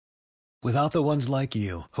Without the ones like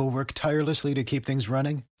you, who work tirelessly to keep things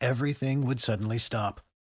running, everything would suddenly stop.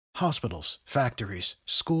 Hospitals, factories,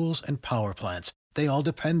 schools, and power plants, they all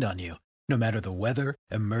depend on you. No matter the weather,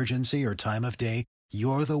 emergency, or time of day,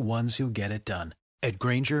 you're the ones who get it done. At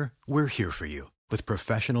Grainger, we're here for you with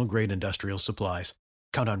professional-grade industrial supplies.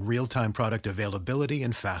 Count on real-time product availability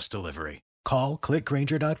and fast delivery. Call,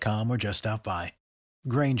 clickgrainger.com, or just stop by.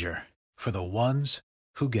 Grainger, for the ones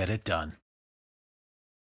who get it done.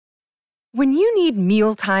 When you need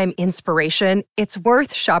mealtime inspiration, it's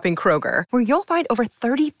worth shopping Kroger, where you'll find over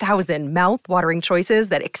 30,000 mouth-watering choices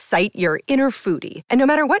that excite your inner foodie. And no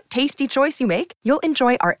matter what tasty choice you make, you'll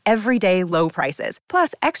enjoy our everyday low prices,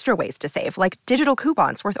 plus extra ways to save, like digital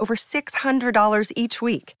coupons worth over $600 each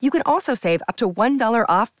week. You can also save up to $1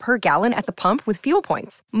 off per gallon at the pump with fuel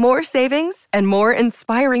points. More savings and more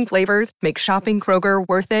inspiring flavors make shopping Kroger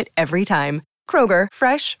worth it every time. Kroger,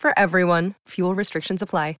 fresh for everyone. Fuel restrictions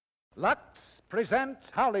apply. Lux presents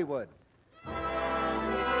Hollywood.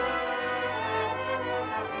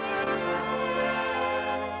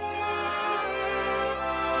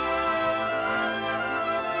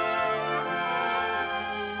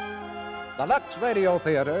 The Lux Radio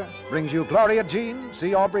Theater brings you Gloria Jean,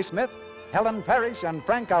 C. Aubrey Smith, Helen Parrish, and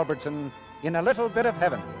Frank Albertson in A Little Bit of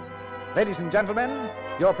Heaven. Ladies and gentlemen,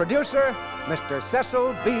 your producer, Mr.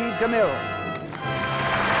 Cecil B. DeMille.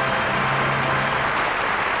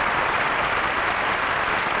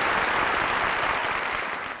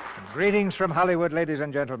 Greetings from Hollywood, ladies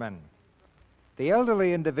and gentlemen. The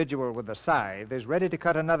elderly individual with the scythe is ready to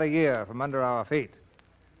cut another year from under our feet.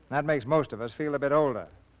 That makes most of us feel a bit older.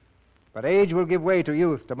 But age will give way to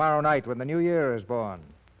youth tomorrow night when the new year is born.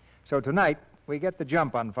 So tonight, we get the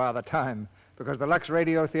jump on Father Time because the Lux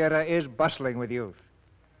Radio Theater is bustling with youth.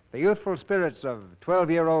 The youthful spirits of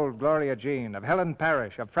 12-year-old Gloria Jean, of Helen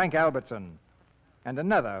Parrish, of Frank Albertson, and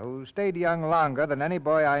another who stayed young longer than any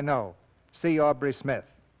boy I know, C. Aubrey Smith,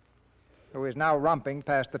 who is now romping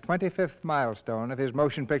past the 25th milestone of his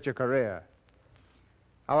motion picture career.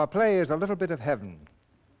 Our play is A Little Bit of Heaven,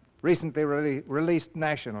 recently released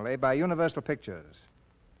nationally by Universal Pictures.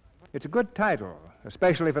 It's a good title,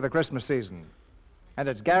 especially for the Christmas season, and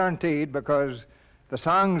it's guaranteed because the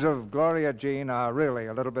songs of Gloria Jean are really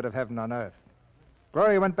a little bit of heaven on earth.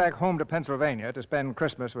 Gloria went back home to Pennsylvania to spend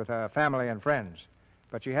Christmas with her family and friends,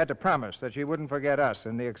 but she had to promise that she wouldn't forget us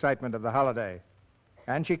in the excitement of the holiday.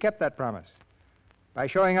 And she kept that promise by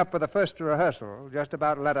showing up for the first rehearsal, just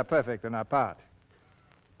about letter perfect in her part.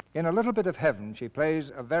 In A Little Bit of Heaven, she plays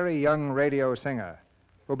a very young radio singer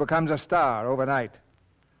who becomes a star overnight.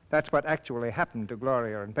 That's what actually happened to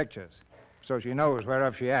Gloria in pictures, so she knows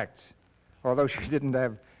whereof she acts, although she didn't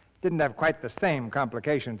have quite the same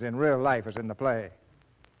complications in real life as in the play.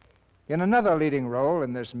 In another leading role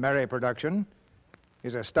in this merry production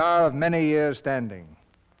is a star of many years' standing,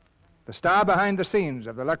 the star behind the scenes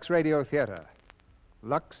of the Lux Radio Theater,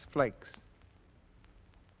 Lux Flakes.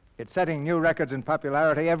 It's setting new records in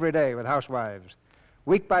popularity every day with housewives.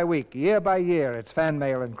 Week by week, year by year, its fan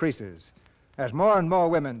mail increases as more and more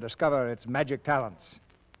women discover its magic talents.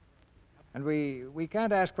 And we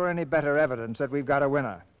can't ask for any better evidence that we've got a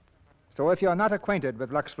winner. So if you're not acquainted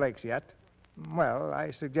with Lux Flakes yet, well,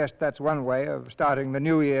 I suggest that's one way of starting the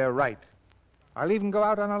new year right. I'll even go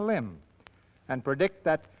out on a limb and predict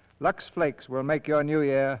that Lux Flakes will make your new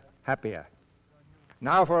year happier.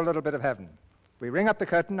 Now for A Little Bit of Heaven. We ring up the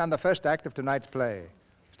curtain on the first act of tonight's play,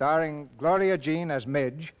 starring Gloria Jean as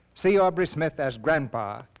Midge, C. Aubrey Smith as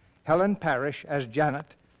Grandpa, Helen Parrish as Janet,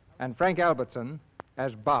 and Frank Albertson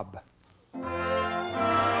as Bob.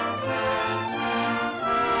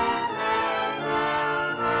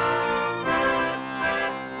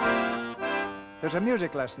 There's a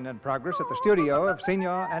music lesson in progress at the studio of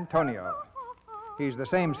Signor Antonio. He's the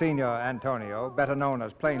same Signor Antonio, better known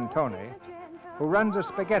as Plain Tony, who runs a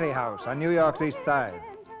spaghetti house on New York's East Side.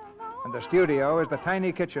 And the studio is the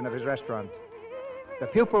tiny kitchen of his restaurant. The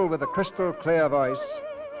pupil with the crystal clear voice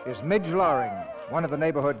is Midge Loring, one of the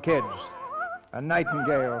neighborhood kids, a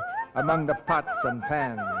nightingale among the pots and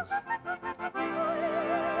pans.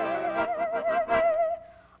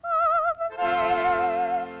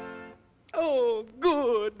 Oh,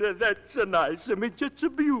 good. That's a nice image. It's a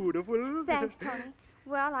beautiful. Thanks, Tony.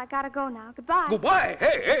 Well, I gotta go now. Goodbye. Goodbye?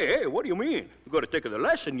 Hey, what do you mean? You got to take the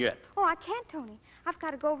lesson yet. Oh, I can't, Tony. I've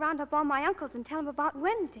got to go round up all my uncles and tell them about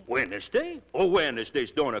Wednesday. Wednesday? Oh,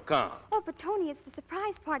 Wednesdays don't account. Oh, but Tony, it's the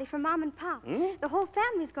surprise party for Mom and Pop. The whole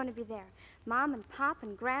family's going to be there. Mom and Pop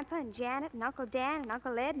and Grandpa and Janet and Uncle Dan and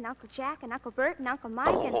Uncle Ed and Uncle Jack and Uncle Bert and Uncle Mike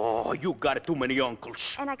and... Oh, you got too many uncles.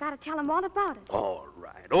 And I got to tell them all about it. All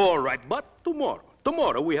right. But tomorrow.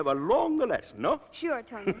 Tomorrow we have a long lesson, no? Sure,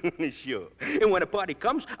 Tony. Sure. And when a party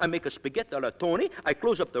comes, I make a spaghetti alla Tony. I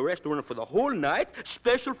close up the restaurant for the whole night,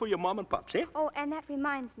 special for your mom and pops, eh? Oh, and that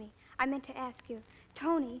reminds me. I meant to ask you,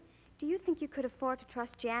 Tony, do you think you could afford to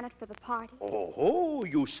trust Janet for the party? Oh,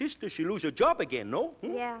 you sister, she lose her job again, no?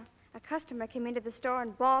 Yeah. A customer came into the store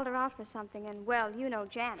and bawled her out for something, and, well, you know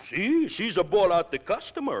Janet. See, she's a ball out the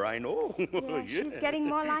customer, I know. Yeah, she's getting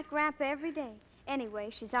more like Grandpa every day. Anyway,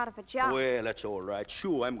 she's out of a job. Well, that's all right.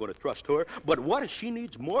 Sure, I'm going to trust her. But what she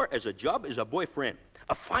needs more as a job is a boyfriend.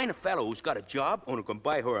 A fine fellow who's got a job and who can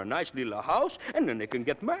buy her a nice little house, and then they can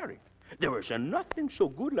get married. There is nothing so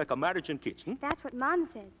good like a marriage and kids, hmm? That's what Mom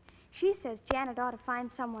says. She says Janet ought to find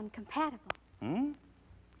someone compatible. Hmm?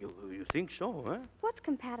 You think so, huh? What's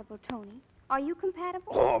compatible, Tony? Are you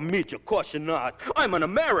compatible? Oh, Midge, of course not. I'm an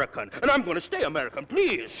American, and I'm going to stay American,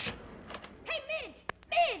 please. Hey, Midge!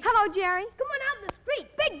 Midge! Hello, Jerry. Come on out in the street.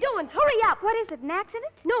 Big doings. Hurry up. What is it, an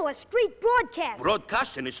accident? No, a street broadcast.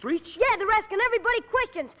 Broadcast in the streets? Yeah, they're asking everybody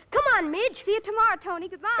questions. Come on, Midge. See you tomorrow, Tony.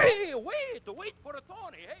 Goodbye. Hey, wait for a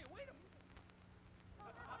Tony. Hey, wait a minute.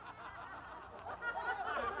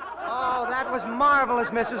 Oh, that was marvelous,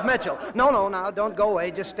 Mrs. Mitchell. No, now, don't go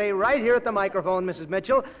away. Just stay right here at the microphone, Mrs.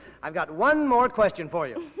 Mitchell. I've got one more question for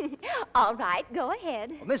you. All right, go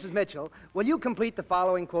ahead. Well, Mrs. Mitchell, will you complete the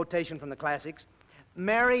following quotation from the classics?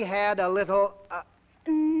 Mary had a little...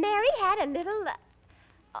 Mary had a little...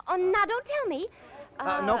 oh, now, don't tell me.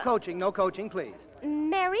 no coaching, please.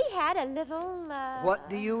 Mary had a little... What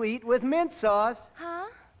do you eat with mint sauce? Huh?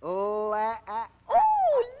 Oh,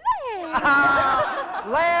 Oh,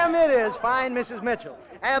 lamb! Lamb it is. Fine, Mrs. Mitchell.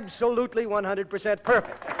 Absolutely 100%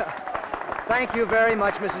 perfect. Thank you very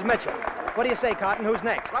much, Mrs. Mitchell. What do you say, Cotton? Who's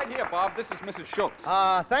next? Right here, Bob. This is Mrs. Schultz.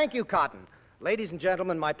 Thank you, Cotton. Ladies and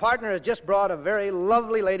gentlemen, my partner has just brought a very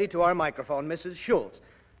lovely lady to our microphone, Mrs. Schultz.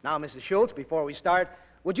 Now, Mrs. Schultz, before we start,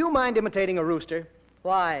 would you mind imitating a rooster?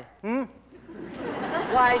 Why?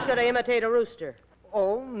 Why should I imitate a rooster?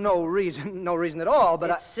 Oh, no reason at all, but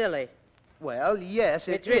it's silly. Well, yes,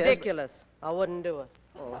 it's ridiculous. I wouldn't do it.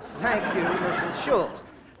 Oh, thank you, Mrs. Schultz.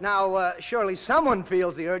 Now, surely someone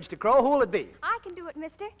feels the urge to crow. Who will it be? I can do it,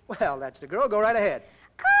 mister. Well, that's the girl. Go right ahead.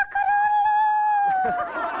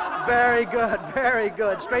 Very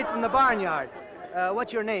good. Straight from the barnyard.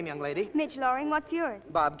 What's your name, young lady? Midge Loring. What's yours?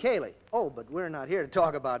 Bob Cayley. Oh, but we're not here to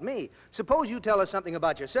talk about me. Suppose you tell us something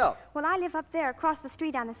about yourself. Well, I live up there across the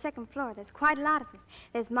street on the second floor. There's quite a lot of us.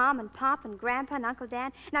 There's Mom and Pop and Grandpa and Uncle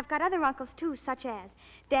Dan. And I've got other uncles, too, such as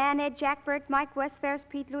Dan, Ed, Jack, Bert, Mike, Wes, Ferris,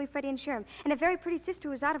 Pete, Louie, Freddie, and Sherm. And a very pretty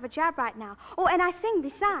sister who's out of a job right now. Oh, and I sing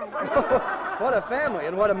besides. What a family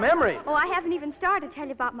and what a memory. Oh, I haven't even started to tell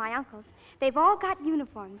you about my uncles. They've all got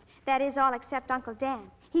uniforms. That is, all except Uncle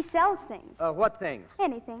Dan. He sells things. What things?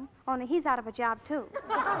 Anything. Only he's out of a job, too.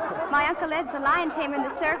 My Uncle Ed's a lion tamer in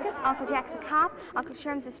the circus. Uncle Jack's a cop. Uncle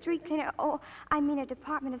Sherm's a street cleaner. Oh, I mean a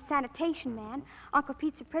Department of Sanitation man. Uncle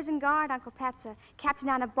Pete's a prison guard. Uncle Pat's a captain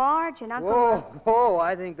on a barge. And Uncle... Whoa,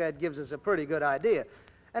 I think that gives us a pretty good idea.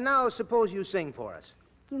 And now, suppose you sing for us.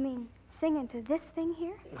 You mean sing into this thing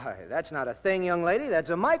here? Why, that's not a thing, young lady.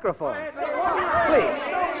 That's a microphone. Please,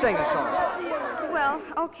 sing a song. Well,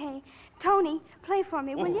 okay. Tony, play for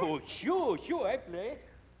me, will you? Oh, sure, I play.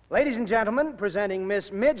 Ladies and gentlemen, presenting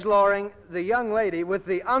Miss Midge Loring, the young lady with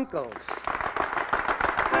the uncles.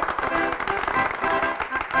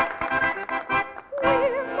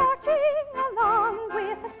 We're marching along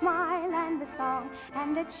with a smile and a song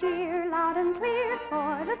and a cheer loud and clear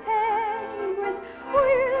for the penguins.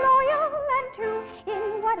 We're loyal and true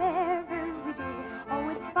in whatever we do. Oh,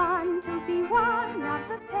 it's fun to be one of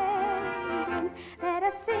the penguins. Let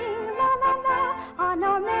us sing la la la on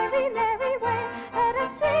our merry, merry way. Let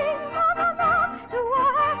us sing la la la to a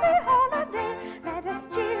happy holiday. Let us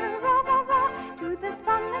cheer ra ra ra to the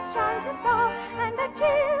sun that shines above, and a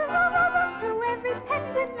cheer ra ra ra to every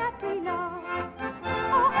penguin that we love.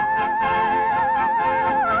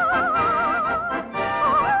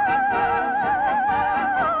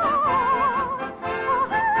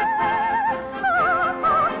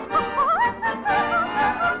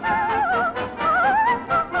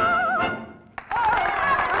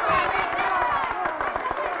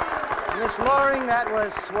 Miss Loring, that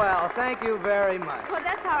was swell. Thank you very much. Well,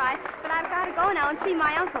 that's all right, but I've got to go now and see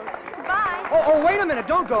my uncles. Goodbye. Oh, wait a minute.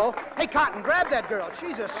 Don't go. Hey, Cotton, grab that girl.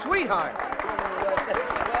 She's a sweetheart.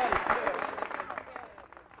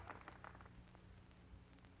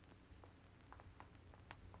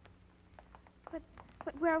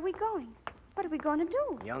 But where are we going? What are we going to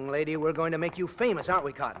do? Young lady, we're going to make you famous, aren't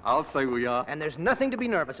we, Cotton? I'll say we are. And there's nothing to be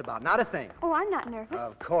nervous about, not a thing. Oh, I'm not nervous.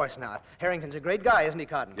 Of course not. Harrington's a great guy, isn't he,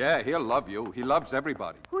 Cotton? Yeah, he'll love you. He loves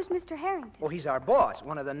everybody. Who's Mr. Harrington? Oh, he's our boss,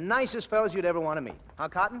 one of the nicest fellows you'd ever want to meet. Huh,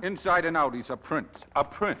 Cotton? Inside and out, he's a prince. A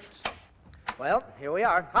prince. Well, here we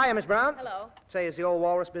are. Hiya, Miss Brown. Hello. Say, is the old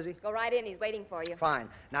walrus busy? Go right in. He's waiting for you. Fine.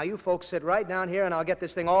 Now, you folks sit right down here, and I'll get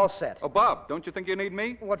this thing all set. Oh, Bob, don't you think you need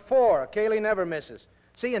me? What for? Kaylee never misses.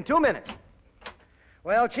 See you in 2 minutes.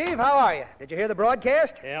 Well, Chief, how are you? Did you hear the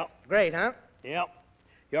broadcast? Yeah. Great, huh? Yep.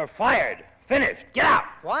 You're fired. Finished. Get out.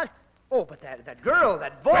 What? Oh, but that girl,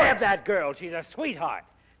 that voice. Grab that girl. She's a sweetheart.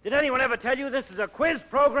 Did anyone ever tell you this is a quiz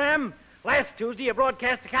program? Last Tuesday, you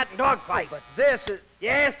broadcast a cat and dog fight. But this is...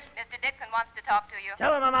 Yes? Mr. Dixon wants to talk to you.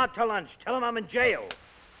 Tell him I'm out to lunch. Tell him I'm in jail.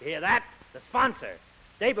 You hear that? The sponsor.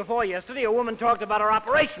 Day before yesterday, a woman talked about her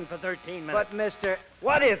operation for 13 minutes. But, Mr...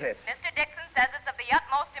 What is it? Mr. Dixon says it's of the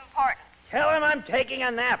utmost importance. Tell him I'm taking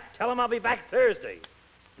a nap. Tell him I'll be back Thursday.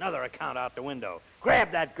 Another account out the window.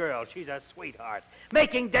 Grab that girl. She's a sweetheart.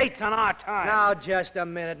 Making dates on our time. Now, just a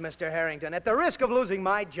minute, Mr. Harrington. At the risk of losing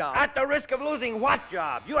my job... At the risk of losing what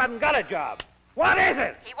job? You haven't got a job. What is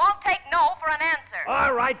it? He won't take no for an answer.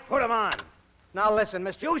 All right, put him on. Now, listen,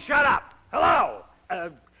 Mr... You shut up. Hello.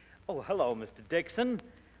 Hello, Mr. Dixon.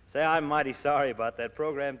 Say, I'm mighty sorry about that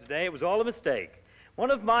program today. It was all a mistake.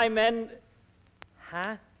 One of my men...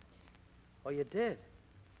 Huh? Oh, you did?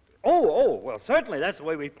 Well, certainly. That's the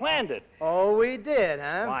way we planned it. Oh, we did,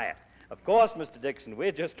 huh? Quiet. Of course, Mr. Dixon,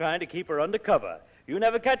 we're just trying to keep her undercover. You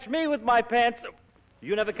never catch me with my pants...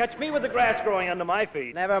 You never catch me with the grass growing under my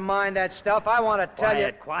feet. Never mind that stuff. I want to tell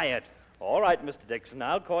you... Quiet. All right, Mr. Dixon.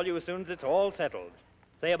 I'll call you as soon as it's all settled.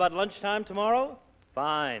 Say about lunchtime tomorrow?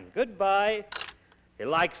 Fine. Goodbye. He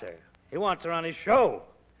likes her. He wants her on his show.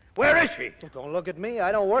 Where is she? Don't look at me.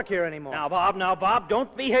 I don't work here anymore. Now, Bob,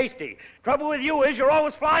 don't be hasty. Trouble with you is you're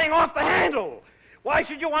always flying off the handle. Why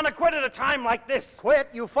should you want to quit at a time like this? Quit?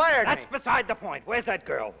 You fired me. That's beside the point. Where's that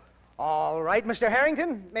girl? All right, Mr.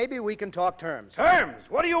 Harrington. Maybe we can talk terms. Terms?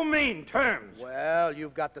 What do you mean, terms? Well,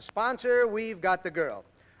 you've got the sponsor, we've got the girl.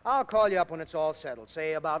 I'll call you up when it's all settled.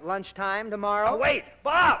 Say about lunchtime tomorrow. Oh, wait,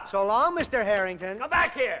 Bob! So long, Mr. Harrington. Come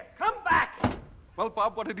back here. Come back! Well,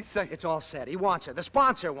 Bob, what did he say? It's all set. He wants her. The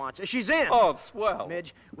sponsor wants her. She's in. Oh, swell.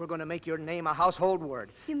 Midge, we're going to make your name a household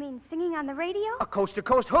word. You mean singing on the radio? A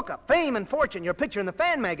coast-to-coast hookup. Fame and fortune. Your picture in the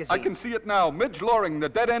fan magazine. I can see it now. Midge Loring, the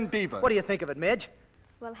dead-end diva. What do you think of it, Midge?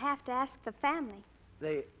 We'll have to ask the family.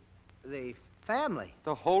 The family?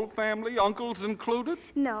 The whole family, uncles included?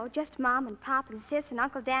 No, just Mom and Pop and Sis and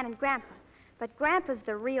Uncle Dan and Grandpa. But Grandpa's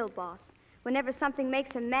the real boss. Whenever something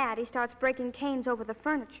makes him mad, he starts breaking canes over the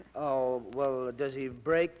furniture. Oh, well, does he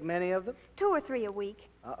break many of them? 2 or 3 a week.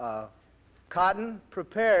 Uh-oh. Cotton,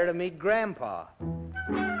 prepare to meet Grandpa.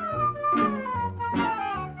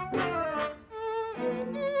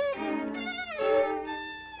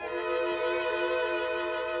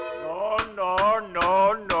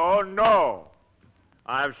 No.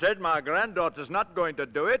 I've said my granddaughter's not going to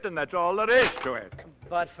do it, and that's all there is to it.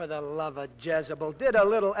 But for the love of Jezebel, did a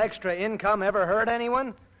little extra income ever hurt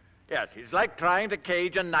anyone? Yes, it's like trying to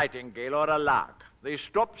cage a nightingale or a lark. They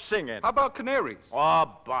stop singing. How about canaries?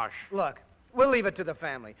 Oh, bosh. Look, we'll leave it to the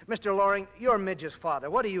family. Mr. Loring, you're Midge's father.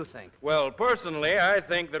 What do you think? Well, personally, I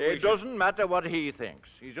think that it doesn't matter what he thinks.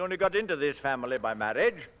 He's only got into this family by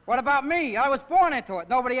marriage. What about me? I was born into it.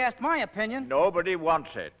 Nobody asked my opinion. Nobody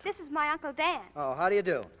wants it. This is my Uncle Dan. Oh, how do you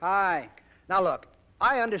do? Hi. Now, look,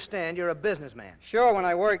 I understand you're a businessman. Sure, when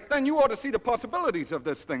I work. Then you ought to see the possibilities of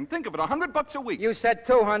this thing. Think of it, $100 a week. You said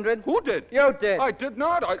 200. Who did? You did. I did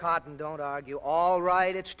not. Cotton, don't argue. All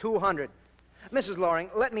right, it's 200. Mrs. Loring,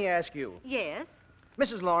 let me ask you. Yes?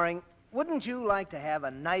 Mrs. Loring, wouldn't you like to have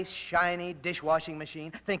a nice, shiny dishwashing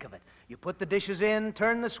machine? Think of it. You put the dishes in,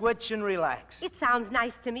 turn the switch, and relax. It sounds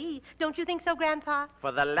nice to me. Don't you think so, Grandpa?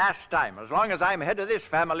 For the last time, as long as I'm head of this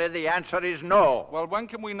family, the answer is no. Well, when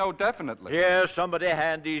can we know definitely? Here, somebody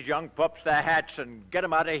hand these young pups their hats and get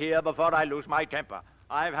them out of here before I lose my temper.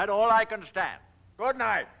 I've had all I can stand. Good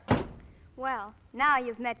night. Well, now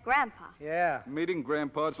you've met Grandpa. Yeah. Meeting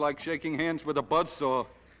Grandpa's like shaking hands with a buzzsaw.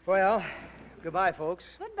 Well, goodbye, folks.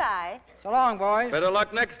 Goodbye. So long, boys. Better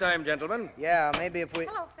luck next time, gentlemen. Yeah, maybe if we...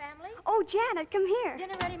 Hello, family. Oh, Janet, come here.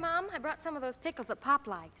 Dinner ready, Mom? I brought some of those pickles that Pop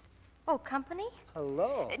likes. Oh, company?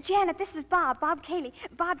 Hello. Janet, this is Bob Cayley.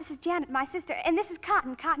 Bob, this is Janet, my sister. And this is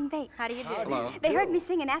Cotton Bates. How do you do? Hello. They heard me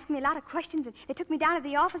sing and asked me a lot of questions, and they took me down to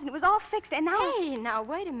the office, and it was all fixed, and now... Hey, now,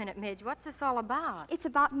 wait a minute, Midge. What's this all about? It's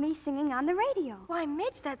about me singing on the radio. Why,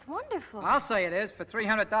 Midge, that's wonderful. I'll say it is for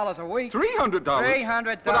 $300 a week. $300?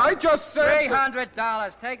 $300. But I just said...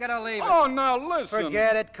 $300. Take it or leave it. Oh, now listen.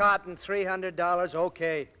 Forget it, Cotton. $300,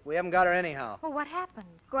 okay. We haven't got her anyhow. Well, what happened?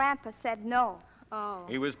 Grandpa said no. Oh.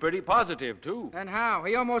 He was pretty positive, too. And how?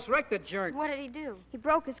 He almost wrecked the joint. What did he do? He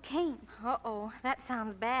broke his cane. Uh-oh. That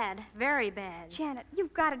sounds bad. Very bad. Janet,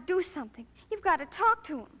 you've got to do something. You've got to talk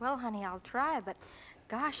to him. Well, honey, I'll try, but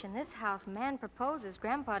gosh, in this house, man proposes,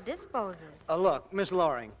 Grandpa disposes. Look, Miss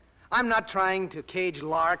Loring, I'm not trying to cage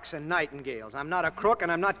larks and nightingales. I'm not a crook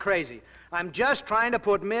and I'm not crazy. I'm just trying to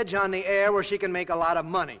put Midge on the air where she can make a lot of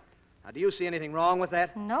money. Now, do you see anything wrong with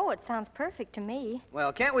that? No, it sounds perfect to me.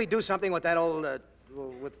 Well, can't we do something with that old,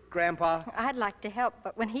 with Grandpa? I'd like to help,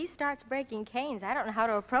 but when he starts breaking canes, I don't know how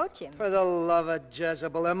to approach him. For the love of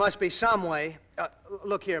Jezebel, there must be some way.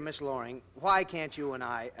 Look here, Miss Loring, why can't you and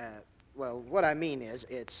I, well, what I mean is,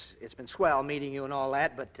 it's been swell meeting you and all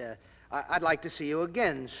that, but I'd like to see you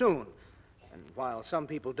again soon. And while some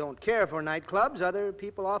people don't care for nightclubs, other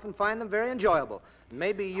people often find them very enjoyable.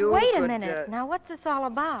 Maybe you Wait could, a minute. Now, what's this all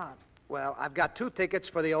about? Well, I've got 2 tickets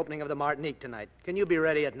for the opening of the Martinique tonight. Can you be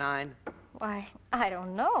ready at 9? Why, I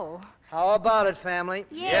don't know. How about it, family?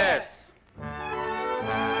 Yes.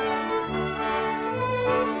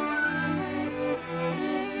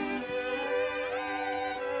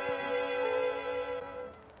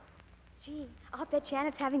 Gee, I'll bet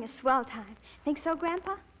Janet's having a swell time. Think so,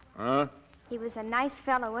 Grandpa? Huh? He was a nice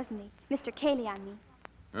fellow, wasn't he? Mr. Cayley, I mean.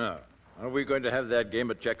 Yeah. Are we going to have that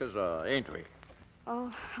game of checkers, or ain't we?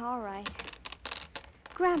 Oh, all right.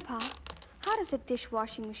 Grandpa, how does a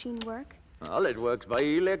dishwashing machine work? Well, it works by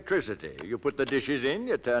electricity. You put the dishes in,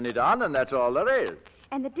 you turn it on, and that's all there is.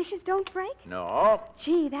 And the dishes don't break? No.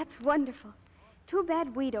 Gee, that's wonderful. Too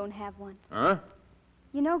bad we don't have one. Huh?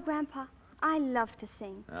 You know, Grandpa, I love to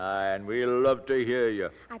sing. And we'll love to hear you.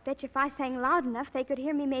 I bet you if I sang loud enough, they could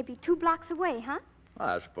hear me maybe 2 blocks away, huh?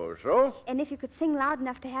 I suppose so. And if you could sing loud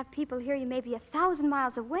enough to have people hear you maybe 1,000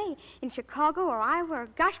 miles away in Chicago or Iowa or,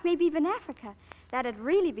 gosh, maybe even Africa, that'd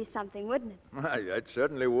really be something, wouldn't it? It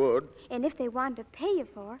certainly would. And if they wanted to pay you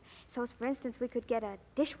for instance, we could get a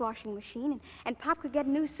dishwashing machine and Pop could get a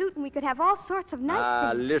new suit and we could have all sorts of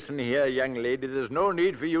nice things. Listen here, young lady. There's no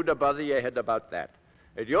need for you to bother your head about that.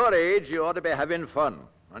 At your age, you ought to be having fun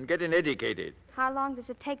and getting educated. How long does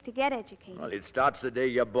it take to get educated? Well, it starts the day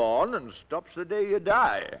you're born and stops the day you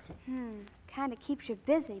die. Kind of keeps you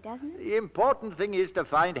busy, doesn't it? The important thing is to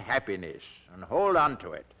find happiness and hold on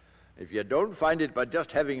to it. If you don't find it by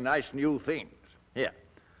just having nice new things. Here,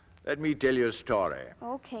 let me tell you a story.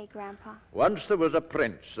 Okay, Grandpa. Once there was a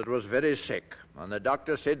prince that was very sick, and the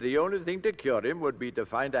doctor said the only thing to cure him would be to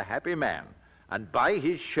find a happy man and buy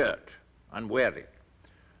his shirt and wear it.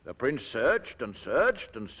 The prince searched and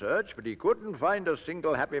searched and searched, but he couldn't find a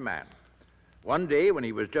single happy man. One day, when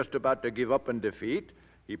he was just about to give up in defeat,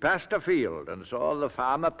 he passed a field and saw the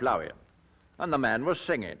farmer plowing. And the man was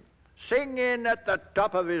singing at the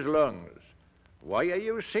top of his lungs. "Why are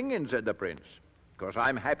you singing?" said the prince. "'Cause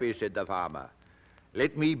I'm happy," said the farmer.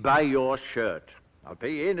 "Let me buy your shirt. I'll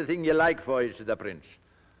pay you anything you like for it," said the prince.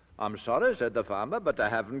 "I'm sorry," said the farmer, "but I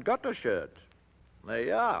haven't got a shirt." "There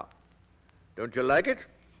you are. Don't you like it?"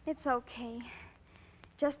 It's okay.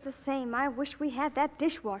 Just the same, I wish we had that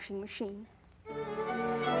dishwashing machine.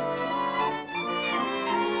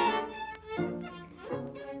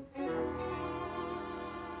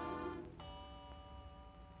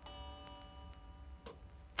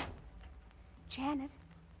 Janet,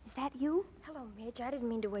 is that you? Hello, Midge. I didn't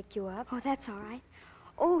mean to wake you up. Oh, that's all right.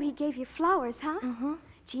 Oh, he gave you flowers, huh? Mm-hmm.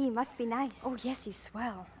 Gee, he must be nice. Oh, yes, he's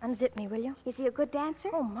swell. Unzip me, will you? Is he a good dancer?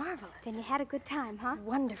 Oh, marvelous. Then you had a good time, huh?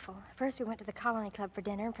 Wonderful. First we went to the Colony Club for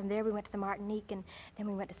dinner, and from there we went to the Martinique, and then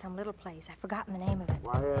we went to some little place. I've forgotten the name of it.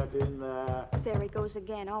 Quiet in there. There he goes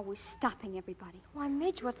again, always stopping everybody. Why,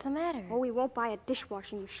 Midge, what's the matter? Oh, he won't buy a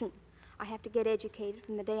dishwashing machine. I have to get educated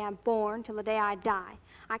from the day I'm born till the day I die.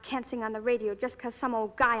 I can't sing on the radio just 'cause some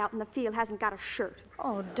old guy out in the field hasn't got a shirt.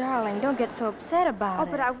 Oh, darling, don't get so upset about it.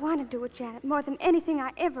 Oh, but I want to do it, Janet, more than anything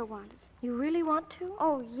I ever wanted. You really want to?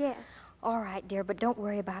 Oh, yes. All right, dear, but don't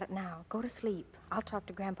worry about it now. Go to sleep. I'll talk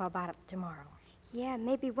to Grandpa about it tomorrow. Yeah,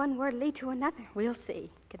 maybe one word lead to another. We'll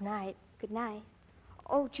see. Good night. Good night.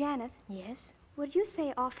 Oh, Janet. Yes? Would you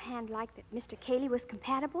say offhand like that Mr. Cayley was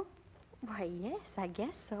compatible? Why, yes, I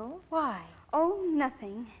guess so. Why? Oh,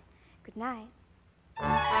 nothing. Good night.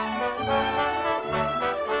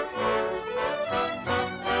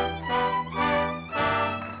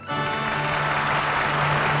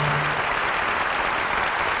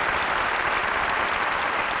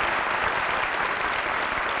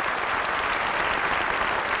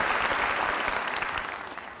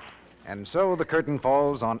 And so the curtain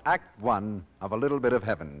falls on Act One of A Little Bit of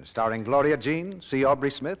Heaven, starring Gloria Jean, C.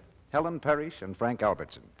 Aubrey Smith, Helen Parrish, and Frank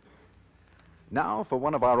Albertson. Now for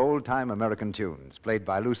one of our old-time American tunes, played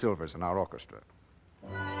by Lou Silvers and our orchestra.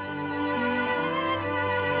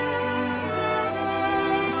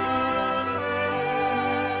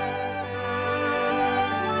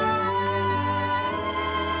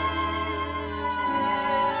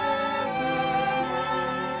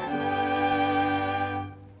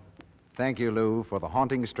 Thank you, Lou, for the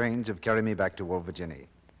haunting strains of Carry Me Back to Old Virginia.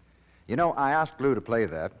 You know, I asked Lou to play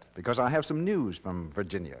that because I have some news from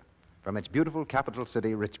Virginia, from its beautiful capital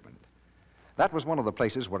city, Richmond. That was one of the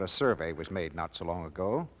places where a survey was made not so long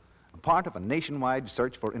ago, a part of a nationwide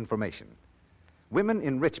search for information. Women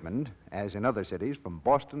in Richmond, as in other cities from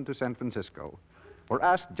Boston to San Francisco, were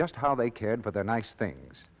asked just how they cared for their nice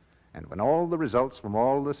things. And when all the results from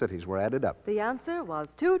all the cities were added up... The answer was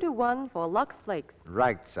 2-1 for Lux Flakes.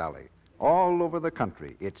 Right, Sally. All over the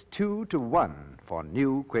country, it's 2-1 for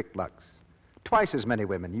new Quick Lux. Twice as many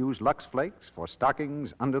women use Lux Flakes for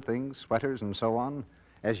stockings, underthings, sweaters, and so on,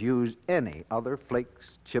 as use any other flakes,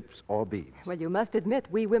 chips, or beads. Well, you must admit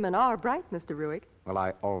we women are bright, Mr. Ruick. Well,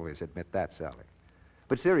 I always admit that, Sally.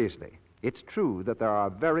 But seriously, it's true that there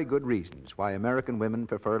are very good reasons why American women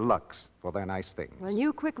prefer Lux for their nice things. Well,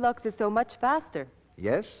 new Quick Lux is so much faster.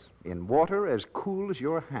 Yes, in water as cool as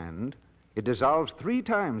your hand, it dissolves 3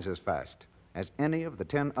 times as fast as any of the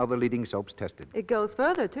 10 other leading soaps tested. It goes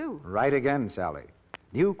further, too. Right again, Sally.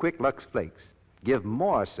 New Quick Lux Flakes give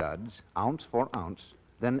more suds, ounce for ounce,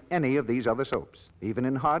 than any of these other soaps, even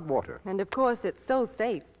in hard water. And, of course, it's so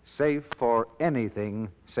safe. Safe for anything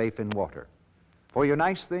safe in water. For your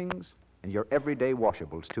nice things and your everyday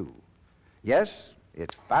washables, too. Yes,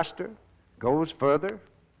 it's faster, goes further,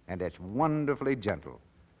 and it's wonderfully gentle.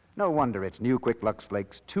 No wonder it's new Quick Lux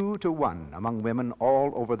Flakes 2-1 among women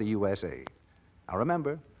all over the USA. Now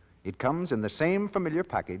remember, it comes in the same familiar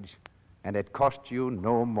package, and it costs you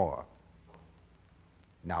no more.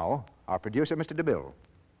 Now, our producer, Mr. DeMille.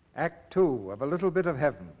 Act Two of A Little Bit of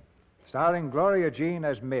Heaven, starring Gloria Jean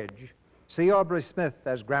as Midge, C. Aubrey Smith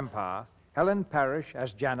as Grandpa, Helen Parrish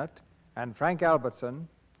as Janet, and Frank Albertson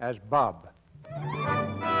as Bob.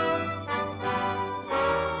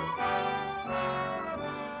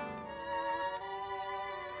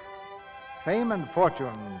 Fame and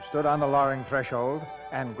fortune stood on the Loring threshold,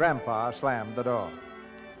 and Grandpa slammed the door.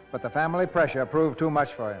 But the family pressure proved too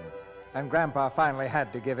much for him, and Grandpa finally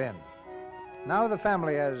had to give in. Now the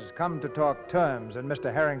family has come to talk terms in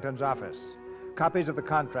Mr. Harrington's office. Copies of the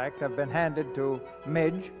contract have been handed to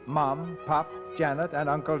Midge, Mom, Pop, Janet, and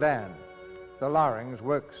Uncle Dan. The Lorings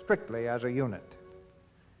work strictly as a unit.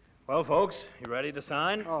 Well, folks, you ready to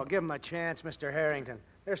sign? Oh, give 'em a chance, Mr. Harrington.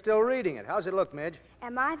 They're still reading it. How's it look, Midge?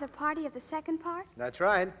 Am I the party of the second part? That's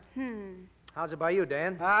right. How's it by you,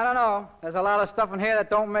 Dan? I don't know. There's a lot of stuff in here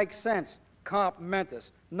that don't make sense. Comp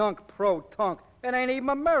mentis, nunc pro tunc. It ain't even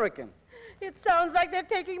American. It sounds like they're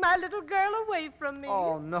taking my little girl away from me.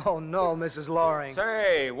 Oh, no, Mrs. Loring.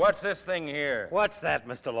 Say, what's this thing here? What's that,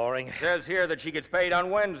 Mr. Loring? It says here that she gets paid on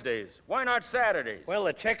Wednesdays. Why not Saturdays? Well,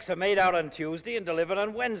 the checks are made out on Tuesday and delivered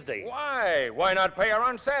on Wednesday. Why? Why not pay her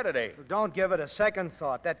on Saturday? Don't give it a second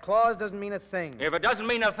thought. That clause doesn't mean a thing. If it doesn't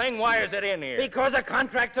mean a thing, why is it in here? Because a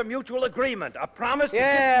contract's a mutual agreement, a promise.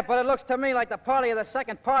 Yeah, but it looks to me like the party of the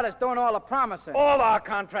second part is doing all the promising. All our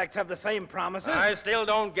contracts have the same promises. I still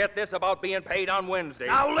don't get this about being paid on Wednesday.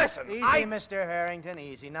 Now, listen. Easy, Mr. Harrington,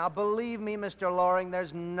 easy. Now, believe me, Mr. Loring,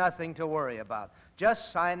 there's nothing to worry about.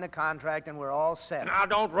 Just sign the contract and we're all set. Now,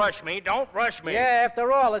 don't rush me. Don't rush me. Yeah,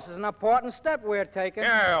 after all, this is an important step we're taking.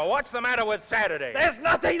 Yeah, what's the matter with Saturday? There's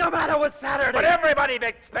nothing the matter with Saturday. But everybody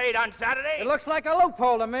gets paid on Saturday. It looks like a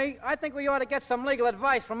loophole to me. I think we ought to get some legal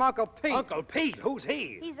advice from Uncle Pete. Uncle Pete? Who's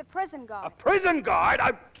he? He's a prison guard. A prison guard?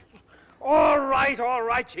 All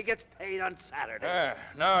right. She gets paid on Saturday.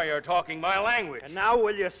 Now you're talking my language. And now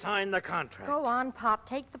will you sign the contract? Go on, Pop.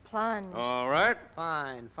 Take the plunge. All right.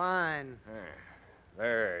 Fine.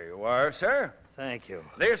 There you are, sir. Thank you.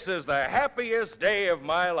 This is the happiest day of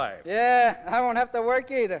my life. Yeah, I won't have to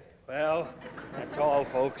work either. Well, that's all,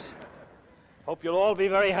 folks. Hope you'll all be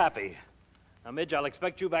very happy. Now, Midge, I'll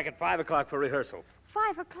expect you back at 5 o'clock for rehearsal.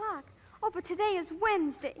 5 o'clock? Oh, but today is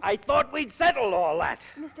Wednesday. I thought we'd settled all that.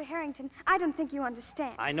 Mr. Harrington, I don't think you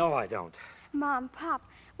understand. I know I don't. Mom, Pop,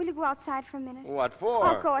 will you go outside for a minute? What for?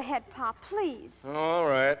 Oh, go ahead, Pop, please. All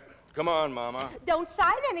right. Come on, Mama. Don't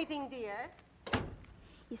sign anything, dear.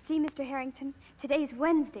 You see, Mr. Harrington, today's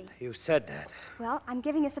Wednesday. You said that. Well, I'm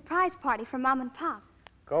giving a surprise party for Mom and Pop.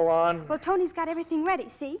 Go on. Well, Tony's got everything ready,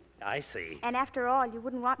 see? I see. And after all, you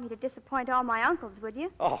wouldn't want me to disappoint all my uncles, would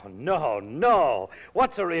you? Oh, no.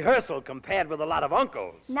 What's a rehearsal compared with a lot of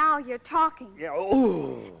uncles? Now you're talking. Yeah,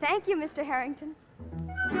 ooh. Thank you, Mr. Harrington.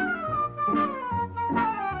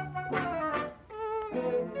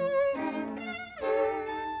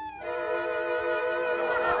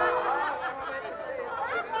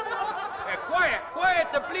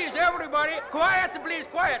 Quiet, please, everybody. Quiet, please,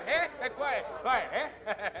 quiet, eh? Quiet,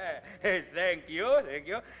 eh? Thank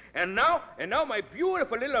you. And now, my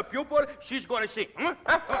beautiful little pupil, she's going to sing.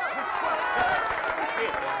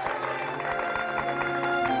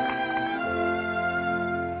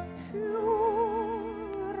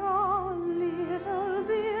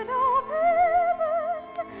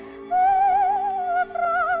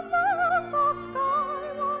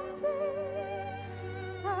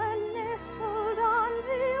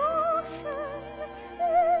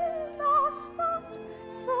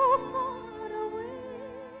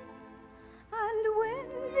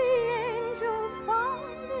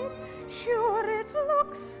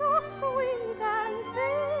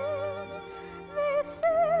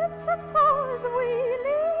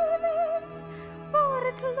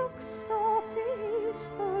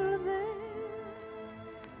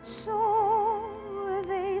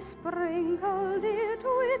 Sprinkled it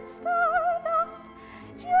with stardust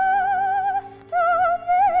just to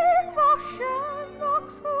make the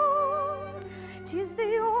shamrocks whole. 'Tis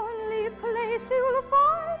the only place you'll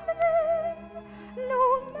find them, no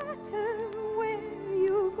matter where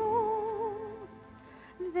you go.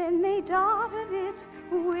 Then they dotted it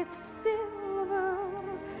with silver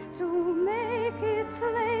to make its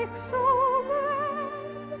lake so grand.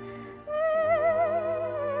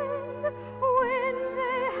 And when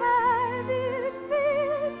they had it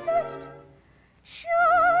finished,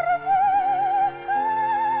 sure they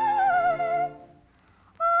called it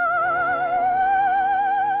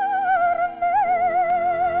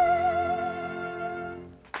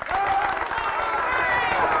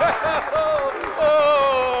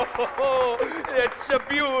Oh, it's a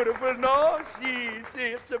beautiful, no? See,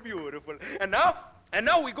 it's a beautiful. And now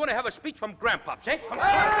we're going to have a speech from Grandpops, eh? Come on.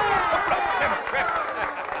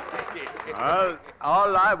 Well,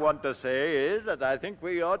 all I want to say is that I think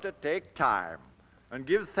we ought to take time and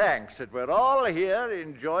give thanks that we're all here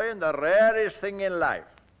enjoying the rarest thing in life,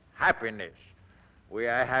 happiness. We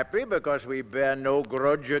are happy because we bear no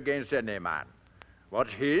grudge against any man.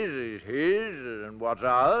 What's his is his, and what's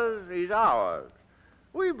ours is ours.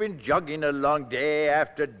 We've been jogging along day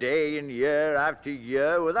after day and year after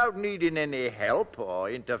year without needing any help or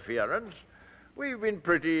interference. We've been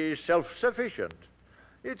pretty self-sufficient.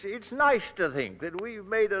 It's nice to think that we've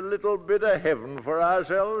made a little bit of heaven for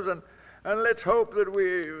ourselves, and let's hope that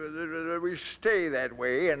we stay that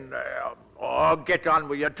way and get on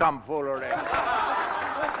with your tomfoolery.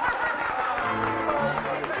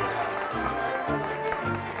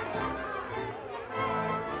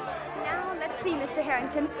 See, Mr.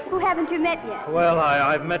 Harrington, who haven't you met yet? Well,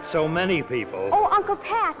 I've met so many people. Oh, Uncle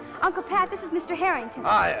Pat. Uncle Pat, this is Mr. Harrington.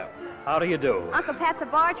 Hi. How do you do? Uncle Pat's a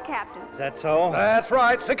barge captain. Is that so? That's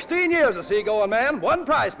right. 16 years a seagoing man. One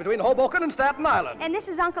price between Hoboken and Staten Island. And this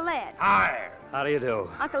is Uncle Ed. Hi. How do you do?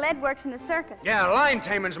 Uncle Ed works in the circus. Yeah, line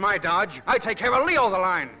taming's my dodge. I take care of Leo the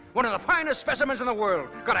line. One of the finest specimens in the world.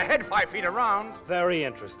 Got a head 5 feet around. Very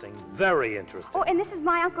interesting. Very interesting. Oh, and this is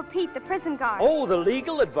my Uncle Pete, the prison guard. Oh, the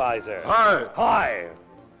legal advisor. Hi.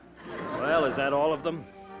 Well, is that all of them?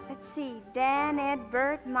 Let's see. Dan, Ed,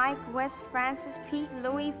 Bert, Mike, Wes, Francis, Pete,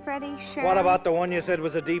 Louie, Freddie, Sherman. What about the one you said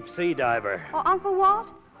was a deep-sea diver? Oh, Uncle Walt?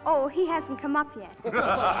 Oh, he hasn't come up yet.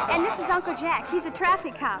 And this is Uncle Jack. He's a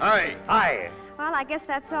traffic cop. Hi. Well, I guess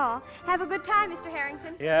that's all. Have a good time, Mr.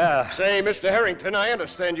 Harrington. Yeah. Say, Mr. Harrington, I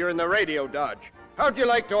understand you're in the radio dodge. How'd you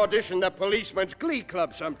like to audition the Policeman's Glee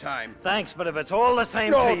Club sometime? Thanks, but if it's all the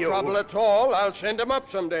same to you... No trouble at all. I'll send him up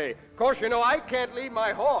someday. Of course, you know, I can't leave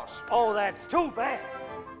my horse. Oh, that's too bad.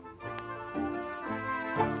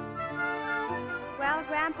 Well,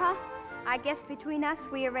 Grandpa, I guess between us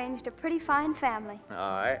we arranged a pretty fine family.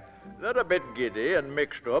 Aye. They're a bit giddy and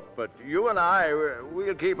mixed up, but you and I,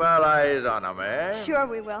 we'll keep our eyes on them, eh? Sure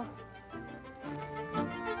we will.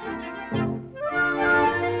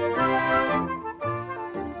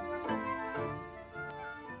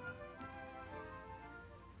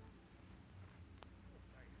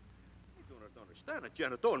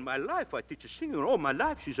 Janet, all my life I teach her singing. All my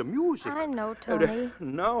life she's a music. I know, Tony.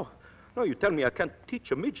 Now No, you tell me I can't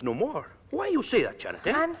teach a midge no more. Why you say that, Janet,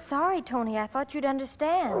 eh? I'm sorry, Tony. I thought you'd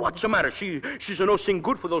understand. What's the matter? She's a no sing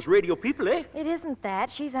good for those radio people, eh? It isn't that.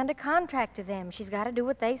 She's under contract to them. She's got to do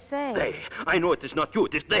what they say. They. I know it is not you.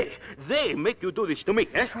 It is they. They make you do this to me,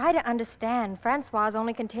 eh? Try to understand. Francois is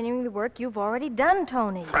only continuing the work you've already done,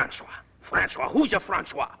 Tony. Francois? Who's a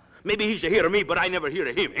Francois? Maybe he's a hear of me, but I never hear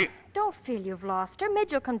of him, eh? Don't feel you've lost her.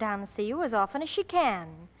 Midge will come down and see you as often as she can.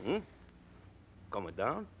 Hmm? Coming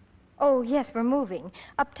down? Oh, yes, we're moving.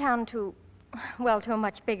 Uptown to a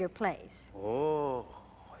much bigger place. Oh,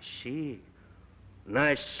 I see.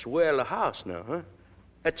 Nice, swell house now, huh?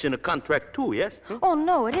 That's in a contract, too, yes? Huh? Oh,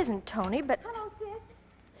 no, it isn't, Tony, but... Hello, Sid.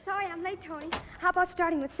 Sorry I'm late, Tony. How about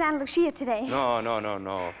starting with Santa Lucia today? No,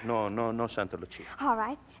 Santa Lucia. All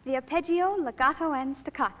right. The arpeggio, legato, and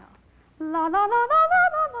staccato. La, la, la, la,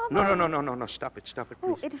 la, la, la. No, stop it, please.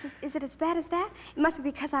 Oh, is it as bad as that? It must be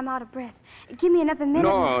because I'm out of breath. Give me another minute.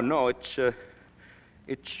 No, it's a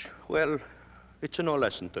no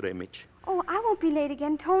lesson today, Mitch. Oh, I won't be late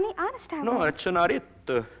again, Tony. Honest, I won't. No, it's not it.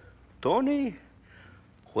 Tony,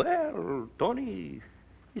 Tony,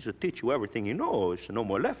 he's to teach you everything he knows. No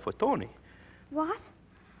more left for Tony. What?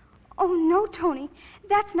 Oh, no, Tony.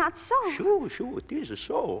 That's not so. Sure, it is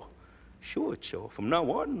so. Sure, it's so. From now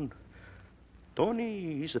on,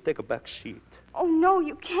 Tony, he's to take a back seat. Oh, no,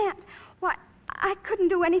 you can't. Why, I couldn't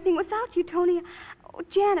do anything without you, Tony. Oh,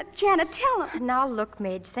 Janet, tell her. Now, look,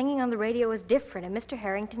 Midge, singing on the radio is different, and Mr.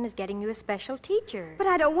 Harrington is getting you a special teacher. But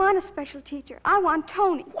I don't want a special teacher. I want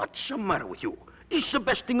Tony. What's the matter with you? It's the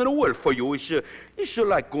best thing in the world for you. It's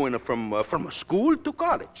like going from a school to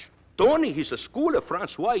college. Tony, he's a school, and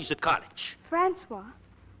Francois, he's a college. Francois?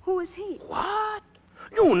 Who is he? What?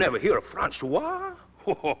 You never hear of Francois?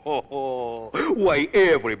 Why,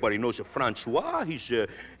 everybody knows of Francois. He's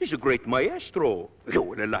a great maestro. You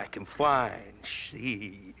will like him fine,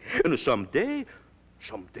 see. And someday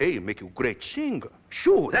he make you a great singer.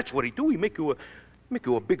 Sure, that's what he do. He make you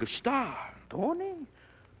a bigger star. Tony,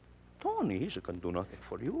 he can do nothing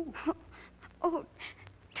for you. Oh,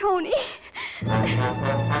 Tony.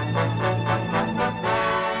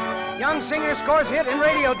 Young singer scores hit in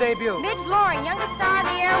radio debut. Midge Loring, youngest star in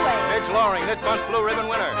the airwaves. Midge Loring, this month's Blue Ribbon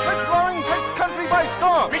winner. Midge Loring takes country by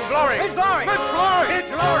storm. Midge Loring. Midge Loring. Midge Loring.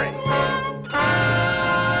 Midge Loring.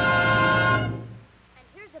 And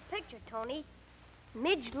here's a picture, Tony.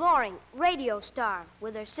 Midge Loring, radio star,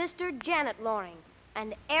 with her sister Janet Loring.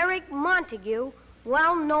 And Eric Montague,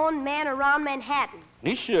 well-known man around Manhattan.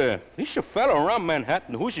 This a fellow around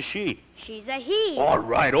Manhattan. Who's a she? She's a he. All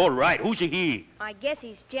right. Who's a he? I guess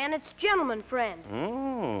he's Janet's gentleman friend.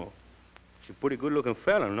 Oh. She's a pretty good-looking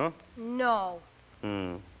fella, no? No.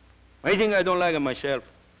 I think I don't like him myself.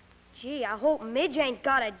 Gee, I hope Midge ain't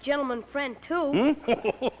got a gentleman friend, too.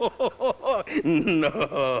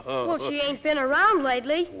 No. Well, she ain't been around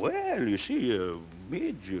lately. Well, you see,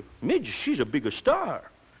 Midge, she's a bigger star.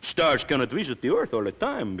 Stars cannot visit the Earth all the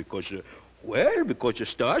time because the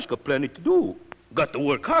stars got plenty to do. Got to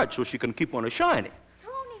work hard so she can keep on shining.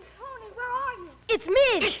 Tony, where are you? It's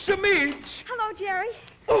Midge. It's a Midge. Hello, Jerry.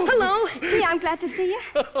 Oh. Hello. Gee, I'm glad to see you.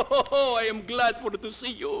 Oh, I am glad to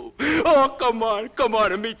see you. Oh, come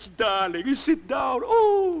on, Mitch, darling. Sit down.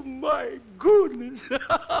 Oh, my goodness.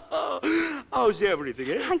 How's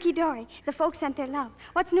everything, eh? Hunky-dory. The folks sent their love.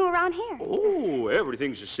 What's new around here? Oh,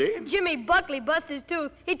 everything's the same. Jimmy Buckley bust his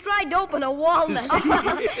tooth. He tried to open a walnut.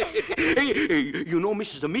 Hey, you know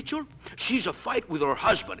Mrs. Mitchell? She's a fight with her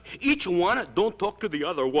husband. Each one don't talk to the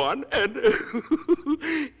other one, and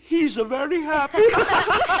he's a very happy.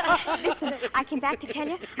 Listen, I came back to tell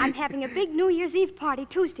you I'm having a big New Year's Eve party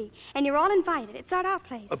Tuesday, and you're all invited. It's at our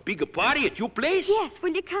place. A bigger party at your place? Yes.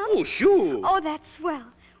 Will you come? Oh, sure. Oh, that's swell.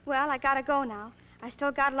 Well, I gotta go now. I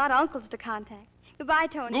still got a lot of uncles to contact. Goodbye,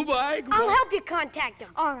 Tony. Goodbye. I'll help you contact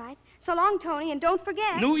them. All right. So long, Tony, and don't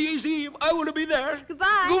forget. New Year's Eve. I want to be there.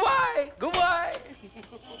 Goodbye. Goodbye.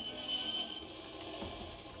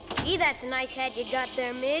 Gee, that's a nice hat you got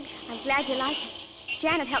there, Midge. I'm glad you like it.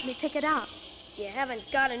 Janet helped me pick it out. You haven't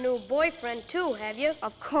got a new boyfriend, too, have you?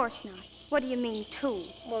 Of course not. What do you mean, too?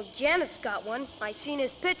 Well, Janet's got one. I seen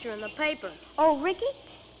his picture in the paper. Oh, Ricky?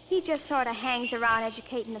 He just sort of hangs around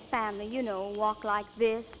educating the family. You know, walk like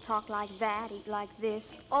this, talk like that, eat like this.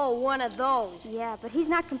 Oh, one of those. Yeah, but he's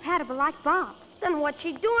not compatible like Bob. Then what's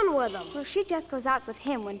she doing with him? Well, she just goes out with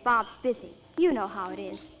him when Bob's busy. You know how it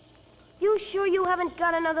is. You sure you haven't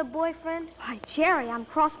got another boyfriend? Why, Jerry, I'm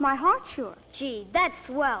cross my heart sure. Gee, that's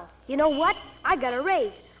swell. You know what? I got a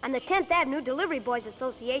raise. And the 10th Avenue Delivery Boys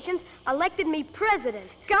Association's elected me president.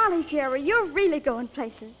 Golly, Jerry, you're really going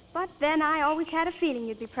places. But then I always had a feeling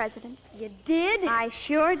you'd be president. You did? I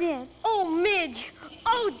sure did. Oh, Midge.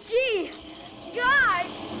 Oh, gee. Gosh.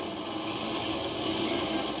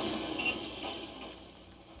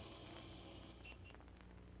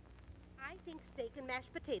 I think steak and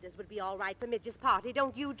mashed potatoes would be all right for Midge's party,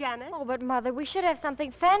 don't you, Janet? Oh, but, Mother, we should have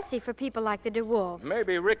something fancy for people like the DeWolves.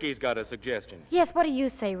 Maybe Ricky's got a suggestion. Yes, what do you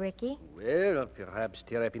say, Ricky? Well, perhaps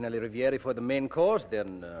terrapinelli riviere for the main course,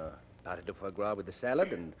 then pâté de foie gras with the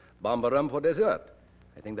salad, and bombarum for dessert.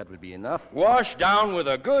 I think that would be enough. Washed down with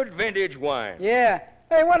a good vintage wine. Yeah.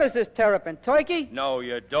 Hey, what is this terrapin? Turkey? No,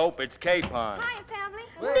 you dope. It's capon. Hi, family.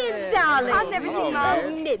 Midge, darling. How's everything,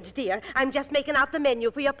 Mom? Midge, dear, I'm just making out the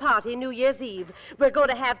menu for your party New Year's Eve. We're going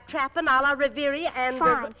to have trappin' a la Riviera and...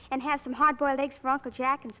 Fine. And have some hard-boiled eggs for Uncle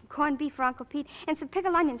Jack and some corned beef for Uncle Pete and some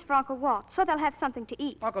pickled onions for Uncle Walt, so they'll have something to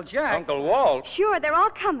eat. Uncle Jack? Uncle Walt? Sure, they're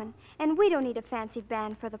all coming. And we don't need a fancy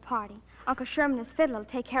band for the party. Uncle Sherman and his fiddle will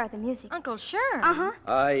take care of the music. Uncle Sherman? Uh-huh.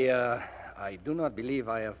 I do not believe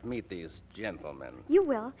I have met these gentlemen. You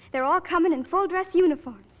will. They're all coming in full-dress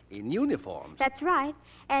uniforms. In uniforms? That's right.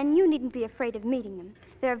 And you needn't be afraid of meeting them.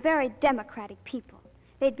 They're very democratic people.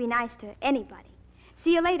 They'd be nice to anybody.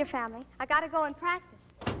 See you later, family. I gotta go and practice.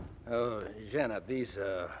 Oh, Janet, these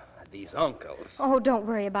uncles. Oh, don't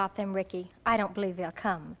worry about them, Ricky. I don't believe they'll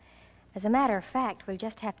come. As a matter of fact, we'll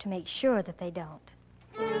just have to make sure that they don't.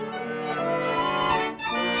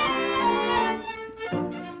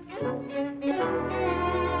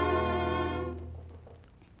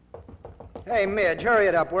 Hey, Midge, hurry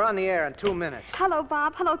it up. We're on the air in 2 minutes. Hello,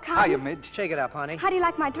 Bob. Hello, Cotton. Hiya, Midge. Shake it up, honey. How do you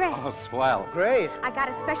like my dress? Oh, swell. Great. I got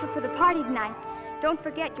a special for the party tonight. Don't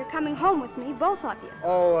forget, you're coming home with me, both of you.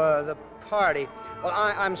 Oh, the party. Well,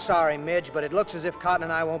 I'm sorry, Midge, but it looks as if Cotton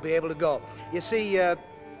and I won't be able to go. You see,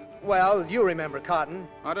 well, you remember Cotton.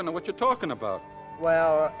 I don't know what you're talking about.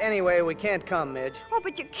 Well, anyway, we can't come, Midge. Oh,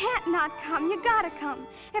 but you can't not come. You gotta come.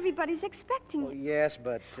 Everybody's expecting you. Yes,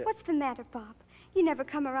 but... What's the matter, Bob? You never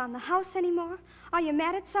come around the house anymore? Are you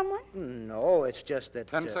mad at someone? No, it's just that...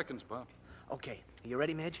 10 seconds, Bob. Okay. You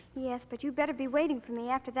ready, Midge? Yes, but you better be waiting for me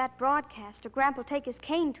after that broadcast, or Gramp will take his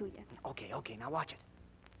cane to you. Okay. Now watch it.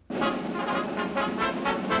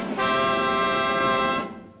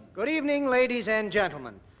 Good evening, ladies and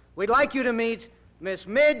gentlemen. We'd like you to meet Miss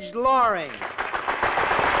Midge Loring.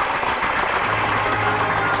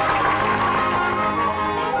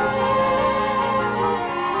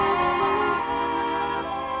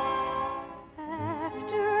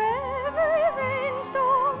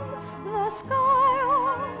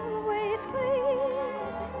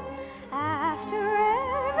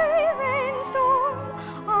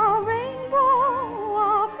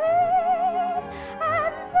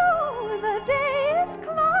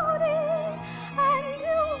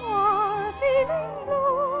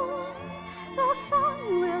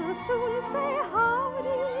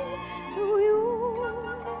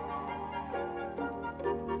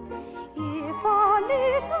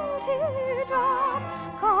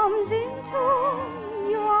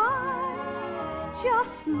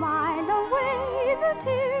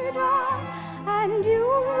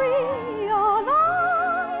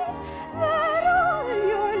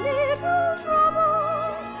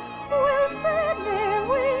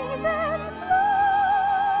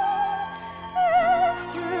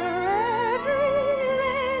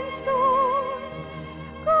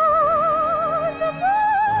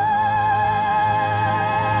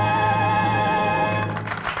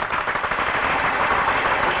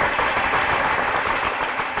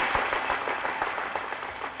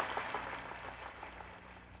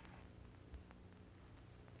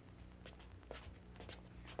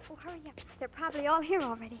 All here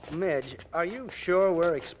already. Midge, are you sure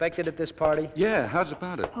we're expected at this party? Yeah, how's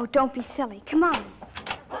about it? Oh, don't be silly. Come on.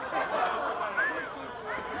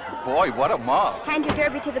 Boy, what a mob. Hand your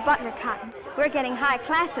derby to the butler, Cotton. We're getting high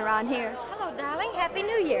class around here. Hello, darling. Happy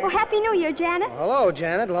New Year. Oh, Happy New Year, Janet. Well, hello,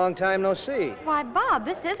 Janet. Long time no see. Why, Bob,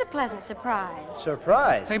 this is a pleasant surprise.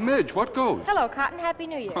 Surprise? Hey, Midge, what goes? Hello, Cotton. Happy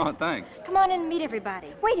New Year. Oh, thanks. Come on in and meet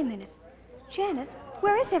everybody. Wait a minute. Janet,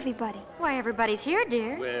 where is everybody? Why, everybody's here,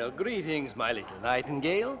 dear. Well, greetings, my little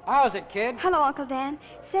nightingale. How's it, kid? Hello, Uncle Dan.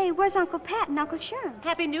 Say, where's Uncle Pat and Uncle Sherm?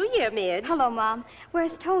 Happy New Year, Midge. Hello, Mom.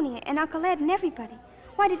 Where's Tony and Uncle Ed and everybody?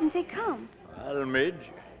 Why didn't they come? Well, Midge,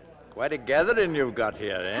 quite a gathering you've got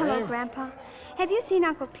here, eh? Hello, Grandpa. Have you seen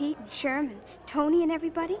Uncle Pete and Sherm and Tony and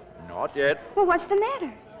everybody? Not yet. Well, what's the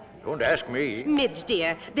matter? Don't ask me. Midge,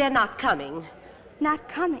 dear, they're not coming. not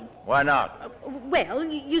coming. Why not? Well,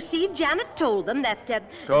 you see, Janet told them that...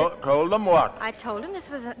 Told them what? I told him this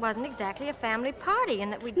wasn't exactly a family party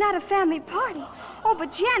and that we'd... Not a family party. Oh,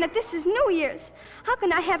 but Janet, this is New Year's. How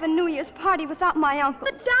can I have a New Year's party without my uncle?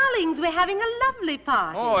 But, darlings, we're having a lovely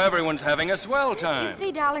party. Oh, everyone's having a swell time. You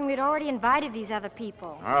see, darling, we'd already invited these other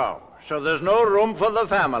people. Oh, so there's no room for the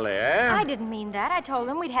family, eh? I didn't mean that. I told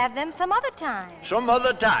them we'd have them some other time. Some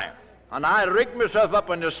other time. And I rigged myself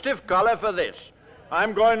up in a stiff collar for this.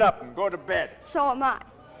 I'm going up and go to bed. So am I.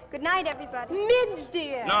 Good night, everybody. Midge,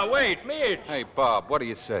 dear. Now, wait, Midge. Hey, Bob, what do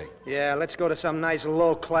you say? Yeah, let's go to some nice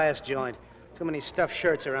low-class joint. Too many stuffed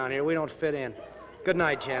shirts around here. We don't fit in. Good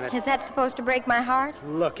night, Janet. Is that supposed to break my heart?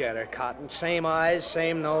 Look at her, Cotton. Same eyes,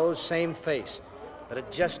 same nose, same face. But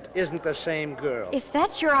it just isn't the same girl. If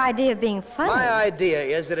that's your idea of being funny... My idea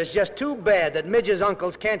is that it's just too bad that Midge's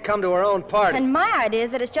uncles can't come to her own party. And my idea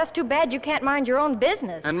is that it's just too bad you can't mind your own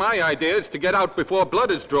business. And my idea is to get out before blood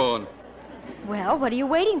is drawn. Well, what are you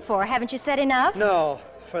waiting for? Haven't you said enough? No,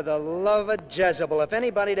 for the love of Jezebel. If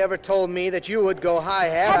anybody'd ever told me that you would go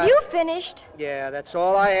hi-hat... Have you finished? Yeah, that's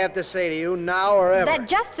all I have to say to you, now or ever. That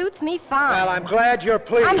just suits me fine. Well, I'm glad you're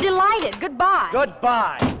pleased. I'm delighted. Goodbye.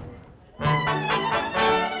 Goodbye.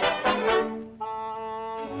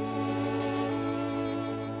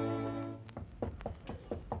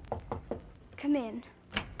 Come in.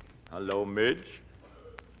 Hello, Midge.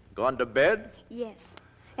 Gone to bed? Yes.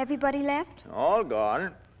 Everybody left? All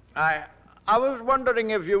gone. I was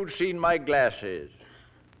wondering if you'd seen my glasses.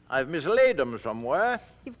 I've mislaid them somewhere.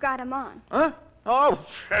 You've got 'em on. Huh? Oh,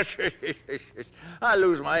 I'll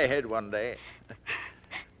lose my head one day.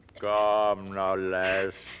 Come now,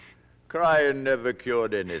 lass. Crying never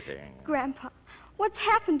cured anything. Grandpa, what's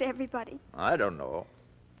happened to everybody? I don't know.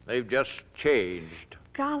 They've just changed.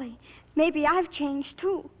 Golly, maybe I've changed,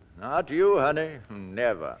 too. Not you, honey.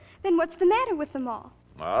 Never. Then what's the matter with them all?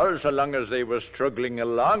 Well, so long as they were struggling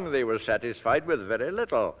along, they were satisfied with very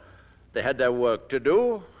little. They had their work to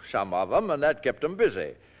do, some of them, and that kept them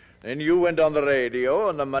busy. Then you went on the radio,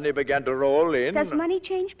 and the money began to roll in. Does money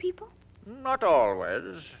change people? Not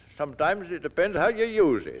always. Sometimes it depends how you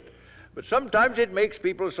use it. But sometimes it makes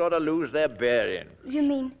people sort of lose their bearings. You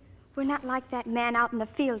mean we're not like that man out in the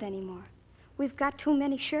field anymore? We've got too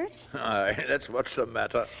many shirts? Aye, that's what's the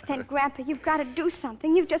matter. Then, Grandpa, you've got to do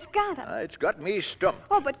something. You've just got to. It's got me stumped.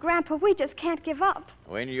 Oh, but, Grandpa, we just can't give up.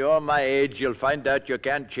 When you're my age, you'll find out you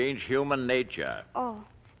can't change human nature. Oh,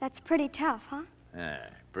 that's pretty tough, huh?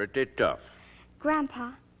 Pretty tough.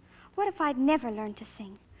 Grandpa, what if I'd never learned to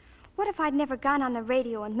sing? What if I'd never gone on the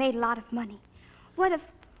radio and made a lot of money? What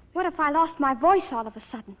if I lost my voice all of a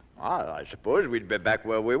sudden? Well, I suppose we'd be back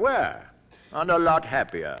where we were. And a lot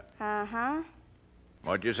happier. Uh-huh.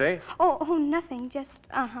 What'd you say? Oh, nothing. Just,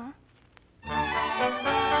 uh-huh.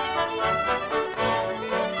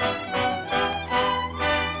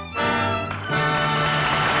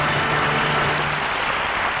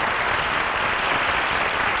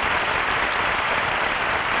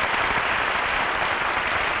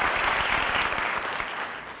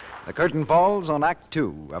 The curtain falls on Act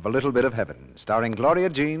Two of A Little Bit of Heaven, starring Gloria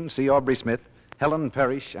Jean, C. Aubrey Smith, Helen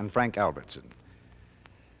Parrish, and Frank Albertson.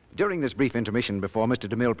 During this brief intermission before Mr.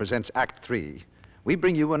 DeMille presents Act Three, we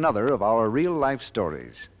bring you another of our real-life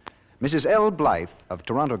stories. Mrs. L. Blythe of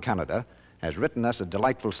Toronto, Canada, has written us a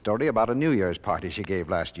delightful story about a New Year's party she gave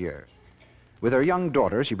last year. With her young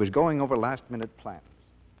daughter, she was going over last-minute plans.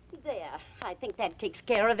 There. I think that takes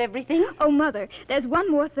care of everything. Oh, Mother, there's one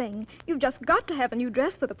more thing. You've just got to have a new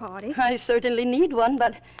dress for the party. I certainly need one,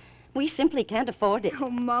 but we simply can't afford it.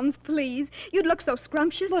 Oh, Mums, please. You'd look so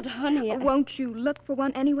scrumptious. But, honey... Won't you look for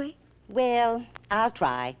one anyway? Well, I'll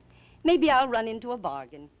try. Maybe I'll run into a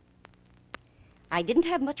bargain. I didn't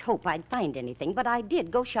have much hope I'd find anything, but I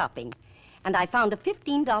did go shopping. And I found a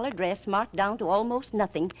 $15 dress marked down to almost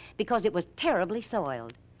nothing because it was terribly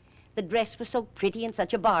soiled. The dress was so pretty and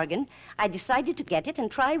such a bargain, I decided to get it and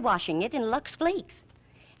try washing it in Lux Flakes.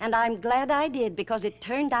 And I'm glad I did because it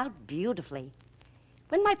turned out beautifully.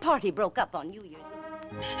 When my party broke up on New Year's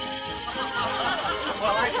Eve...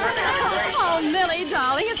 Oh, Millie,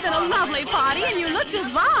 darling, it's been a lovely party, and you look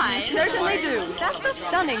divine. Certainly do. That's a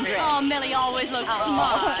stunning dress. Oh, Millie always looks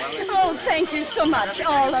smart. Oh, thank you so much,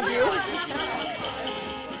 all of you.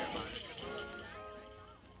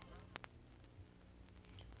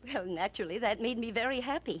 Well, naturally, that made me very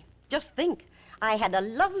happy. Just think, I had a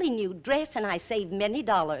lovely new dress, and I saved many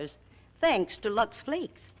dollars, thanks to Lux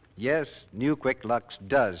Flakes. Yes, New Quick Lux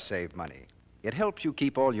does save money. It helps you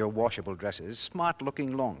keep all your washable dresses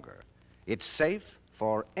smart-looking longer. It's safe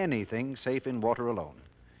for anything safe in water alone.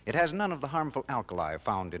 It has none of the harmful alkali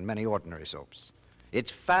found in many ordinary soaps.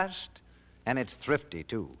 It's fast, And it's thrifty,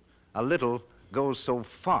 too. A little goes so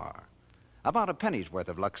far. About a penny's worth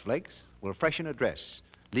of Lux Flakes will freshen a dress,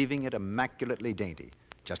 leaving it immaculately dainty,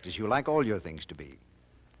 just as you like all your things to be.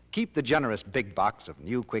 Keep the generous big box of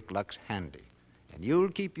new Quick Lux handy, and you'll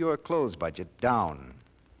keep your clothes budget down.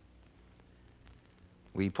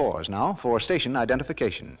 We pause now for station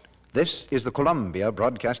identification. This is the Columbia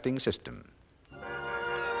Broadcasting System.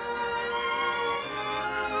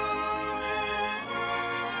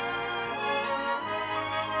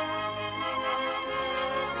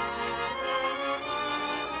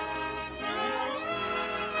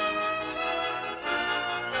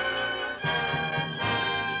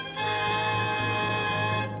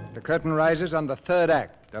 The curtain rises on the third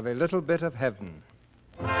act of A Little Bit of Heaven.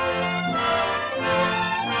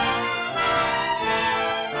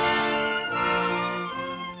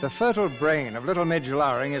 The fertile brain of little Midge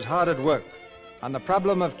Loring is hard at work on the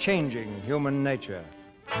problem of changing human nature.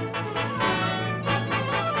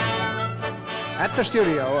 At the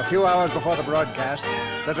studio, a few hours before the broadcast,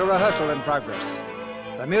 there's a rehearsal in progress.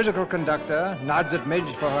 The musical conductor nods at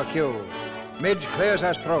Midge for her cue. Midge clears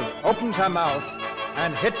her throat, opens her mouth,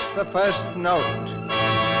 and hits the first note.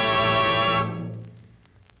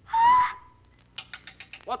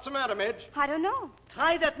 What's the matter, Midge? I don't know.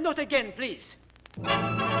 Try that note again, please.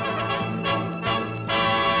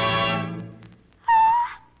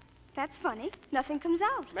 That's funny. Nothing comes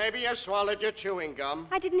out. Maybe you swallowed your chewing gum.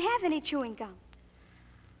 I didn't have any chewing gum.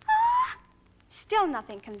 Still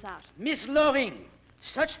nothing comes out. Miss Loring,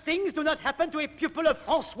 such things do not happen to a pupil of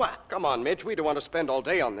Francois. Come on, Midge. We don't want to spend all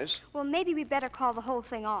day on this. Well, maybe we better call the whole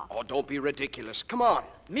thing off. Oh, don't be ridiculous. Come on.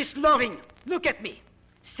 Miss Loring, look at me.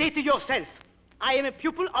 Say to yourself, I am a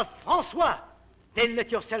pupil of Francois. Then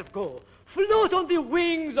let yourself go. Float on the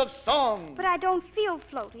wings of song. But I don't feel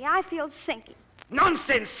floaty. I feel sinky.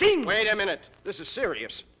 Nonsense. Sing. Wait a minute. This is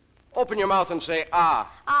serious. Open your mouth and say,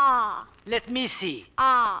 ah. Ah. Let me see.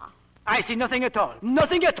 Ah. I see nothing at all.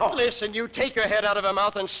 Nothing at all. Listen, you take your head out of her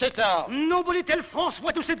mouth and sit down. Nobody tell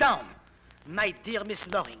Francois to sit down. My dear Miss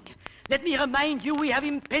Loring, let me remind you we have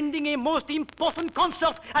impending a most important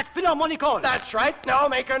concert at Philharmonic Hall. That's right. Now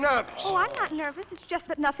make her nervous. Oh, I'm not nervous. It's just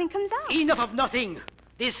that nothing comes out. Enough of nothing.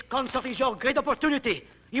 This concert is your great opportunity.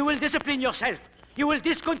 You will discipline yourself. You will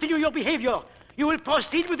discontinue your behavior. You will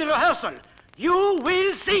proceed with the rehearsal. You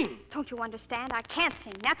will sing. Don't you understand? I can't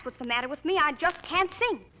sing. That's what's the matter with me. I just can't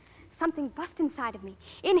sing. Something bust inside of me.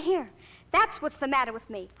 In here. That's what's the matter with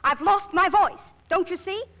me. I've lost my voice. Don't you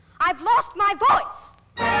see? I've lost my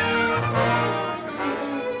voice.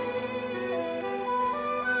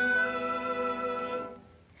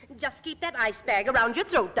 Just keep that ice bag around your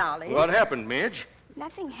throat, darling. What happened, Midge?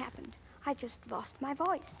 Nothing happened. I just lost my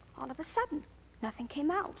voice. All of a sudden. Nothing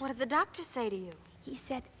came out. What did the doctor say to you? He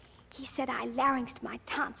said I larynxed my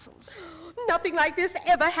tonsils. Nothing like this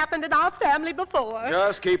ever happened in our family before.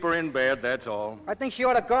 Just keep her in bed, that's all. I think she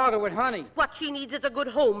ought to gargle with honey. What she needs is a good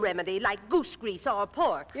home remedy, like goose grease or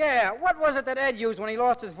pork. Yeah, what was it that Ed used when he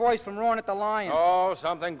lost his voice from roaring at the lion? Oh,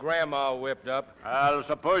 something Grandma whipped up. I'll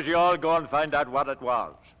suppose you all go and find out what it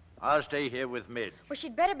was. I'll stay here with Midge. Well,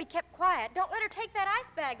 she'd better be kept quiet. Don't let her take that ice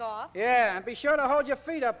bag off. Yeah, and be sure to hold your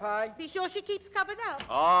feet up high. Be sure she keeps covered up.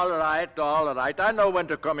 All right, all right. I know when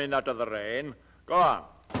to come in out of the rain. Go on.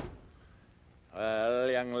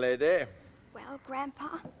 Well, young lady, Well,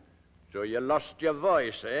 Grandpa? so you lost your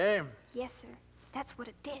voice, eh? Yes, sir. That's what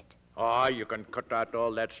it did. Oh, you can cut out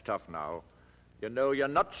all that stuff now. You know, you're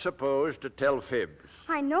not supposed to tell fibs.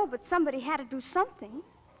 I know, but somebody had to do something.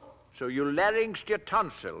 So you larynxed your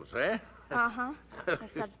tonsils, eh? Uh-huh.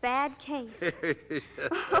 It's a bad case.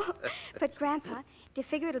 But, Grandpa, do you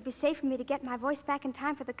figure it'll be safe for me to get my voice back in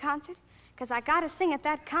time for the concert? Because I got to sing at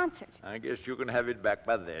that concert. I guess you can have it back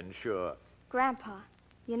by then, sure. Grandpa,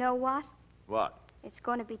 you know what? What? It's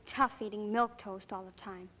going to be tough eating milk toast all the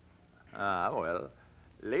time. Ah, well,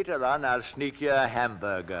 later on I'll sneak you a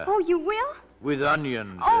hamburger. Oh, you will? With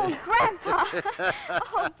onions. Oh, Grandpa!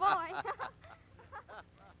 Oh, boy.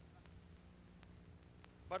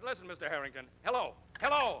 But listen, Mr. Harrington. Hello.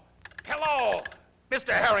 Hello. Hello. Mr.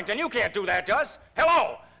 Harrington, you can't do that to us.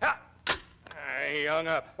 Hello. He hung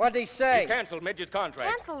up. What'd he say? He canceled Midge's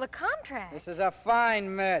contract. Cancel the contract. This is a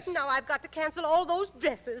fine mess. Now I've got to cancel all those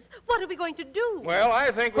dresses. What are we going to do? Well,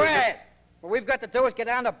 I think Quiet! What we've got to do is get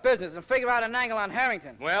down to business and figure out an angle on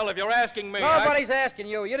Harrington. Well, if you're asking me... Nobody's asking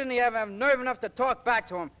you. You didn't even have nerve enough to talk back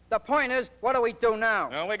to him. The point is, what do we do now?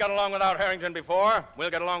 Well, we got along without Harrington before. We'll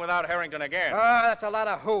get along without Harrington again. Ah, that's a lot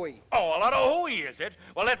of hooey. Oh, a lot of hooey, is it?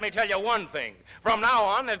 Well, let me tell you one thing. From now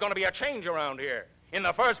on, there's going to be a change around here. In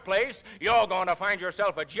the first place, you're going to find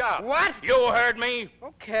yourself a job. What? You heard me.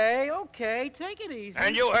 Okay, take it easy.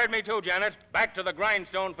 And you heard me too, Janet. Back to the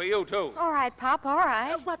grindstone for you, too. All right, Pop, all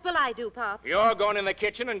right. What will I do, Pop? You're going in the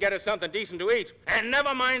kitchen and get us something decent to eat. And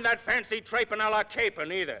never mind that fancy trapin' a la capon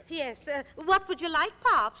either. Yes, what would you like,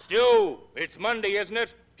 Pop? Stew, it's Monday, isn't it?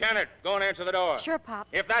 Janet, go and answer the door. Sure, Pop.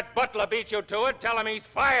 If that butler beats you to it, tell him he's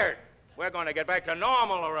fired. We're going to get back to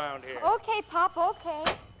normal around here. Okay, Pop,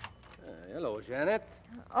 okay. Hello, Janet.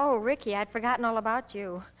 Oh, Ricky, I'd forgotten all about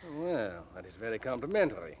you. Well, that is very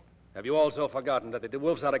complimentary. Have you also forgotten that the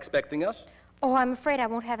DeWolfs are expecting us? Oh, I'm afraid I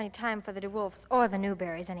won't have any time for the DeWolfs or the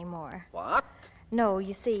Newberries anymore. What? No,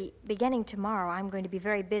 you see, beginning tomorrow, I'm going to be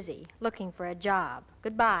very busy looking for a job.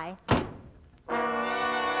 Goodbye.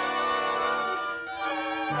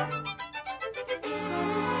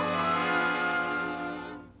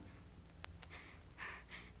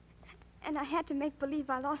 And I had to make believe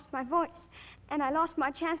I lost my voice. And I lost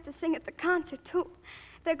my chance to sing at the concert, too.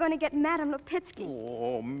 They're going to get Madame Lupitsky.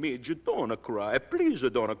 Oh, Midge, don't cry. Please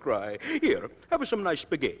don't cry. Here, have some nice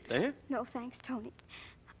spaghetti, eh? No, thanks, Tony.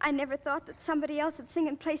 I never thought that somebody else would sing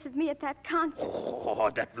in place of me at that concert. Oh,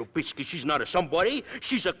 that Lupitsky, she's not a somebody.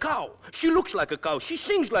 She's a cow. She looks like a cow. She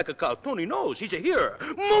sings like a cow. Tony knows. He's a hearer.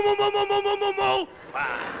 Moo, moo, moo, moo, moo, moo, moo, moo.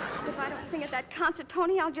 Ah. If I don't sing at that concert,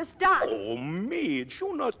 Tony, I'll just die. Oh, Midge,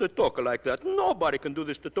 you not to talk like that. Nobody can do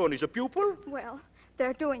this to Tony's a pupil. Well,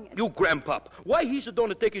 they're doing it. You grandpop. Why he's a going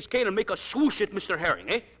to take his cane and make a swoosh at Mr. Herring,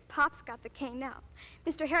 eh? Pop's got the cane now.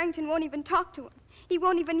 Mr. Harrington won't even talk to him. He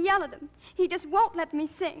won't even yell at him. He just won't let me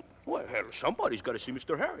sing. Well, hell, somebody's got to see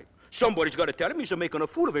Mr. Herring. Somebody's got to tell him he's making a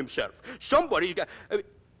fool of himself. Somebody's got...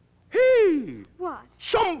 hey! What?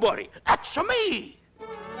 Somebody! That's me!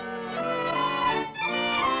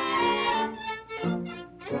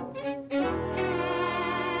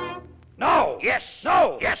 No! Yes!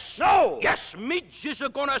 No! Yes! No! Yes, Midge is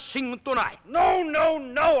gonna sing tonight. No, no,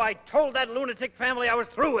 no! I told that lunatic family I was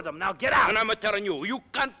through with them. Now get out! And I'm telling you, you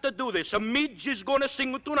can't do this. Midge is gonna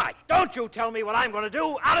sing tonight. Don't you tell me what I'm going to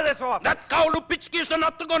do. Out of this office! That cow Lupitsky is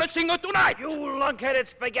not gonna sing tonight. You lunk-headed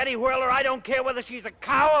spaghetti whirler, I don't care whether she's a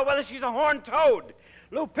cow or whether she's a horned toad.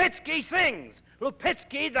 Lupitsky sings.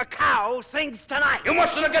 Lupitsky, the cow, sings tonight. You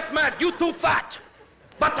mustn't get mad. You too fat.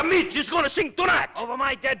 But the Midge is going to sing tonight. Over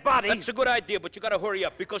my dead body. That's a good idea, but you got to hurry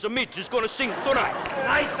up because the Midge is going to sing tonight. And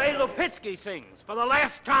I say Lupitsky sings for the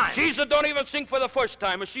last time. She's don't even sing for the first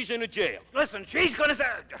time. She's in a jail. Listen, she's going to say...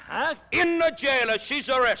 Huh? In the jail. She's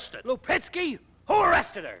arrested. Lupitsky? Who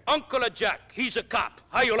arrested her? Uncle Jack. He's a cop.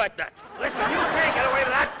 How you like that? Listen, you can't get away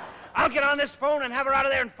with that. I'll get on this phone and have her out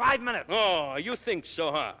of there in 5 minutes. Oh, you think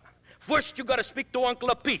so, huh? First, you got to speak to Uncle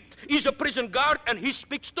Pete. He's a prison guard, and he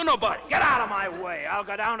speaks to nobody. Get out of my way. I'll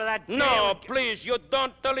go down to that jail. No, please, you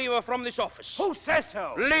don't leave her from this office. Who says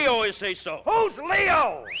so? Leo is say so. Who's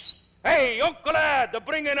Leo? Hey, Uncle Ed,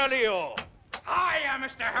 bring in a Leo. Hiya,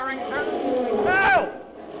 Mr. Harrington. Help!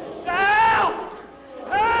 Help!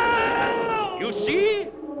 Help! You see?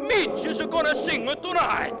 Midge is going to sing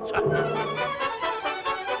tonight.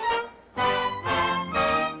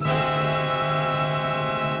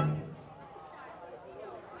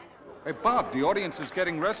 Hey, Bob, the audience is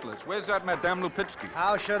getting restless. Where's that Madame Lupitsky?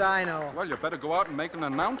 How should I know? Well, you better go out and make an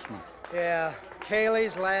announcement. Yeah,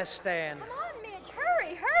 Kaylee's last stand. Come on, Midge.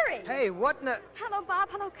 Hurry, hurry. Hey, what in the... Hello, Bob.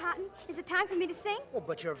 Hello, Cotton. Is it time for me to sing? Oh,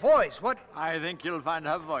 but your voice, what... I think you'll find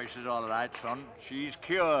her voice is all right, son. She's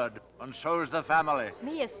cured, and so's the family.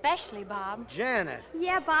 Me especially, Bob. Janet.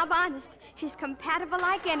 Yeah, Bob, honest. She's compatible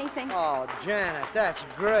like anything. Oh, Janet, that's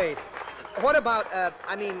great. What about,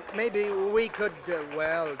 maybe we could, you and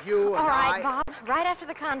All right, I... Bob. Right after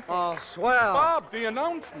the concert. Oh, swell. Bob, the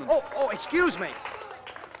announcement. Oh, excuse me.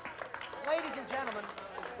 Ladies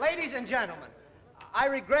and gentlemen, I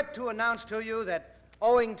regret to announce to you that,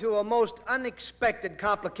 owing to a most unexpected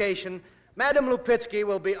complication, Madame Lupitsky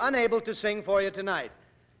will be unable to sing for you tonight.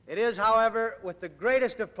 It is, however, with the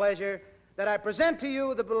greatest of pleasure that I present to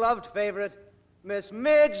you the beloved favorite, Miss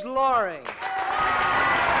Midge Loring.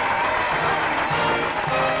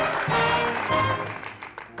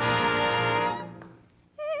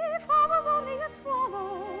 If I were only a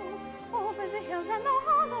swallow over the hills and the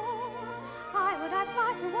hollow, I would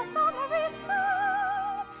fly to a summery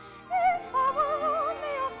sky. If I were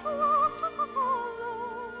only a swallow,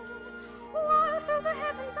 while through the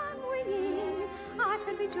heavens I'm winging, I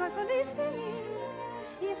could be joyfully singing.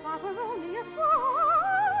 If I were only a swallow.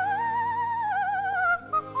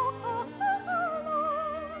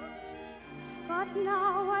 But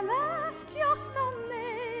now, alas, just a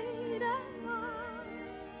maiden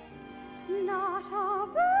man, not a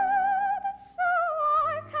bird, so I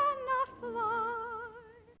cannot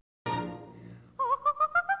fly. Oh,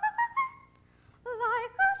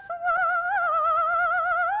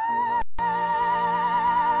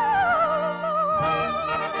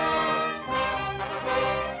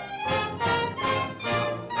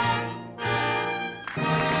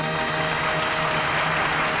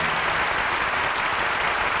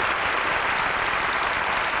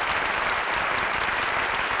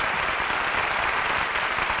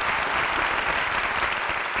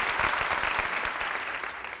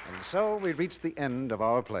 So we reached the end of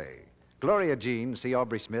our play. Gloria Jean, C.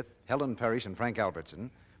 Aubrey Smith, Helen Parrish, and Frank Albertson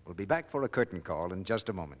will be back for a curtain call in just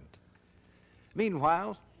a moment.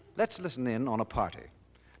 Meanwhile, let's listen in on a party.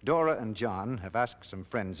 Dora and John have asked some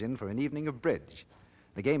friends in for an evening of bridge.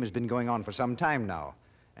 The game has been going on for some time now,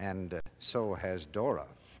 and so has Dora.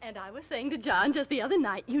 And I was saying to John just the other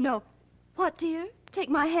night, you know... What, dear? Take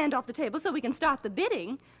my hand off the table so we can start the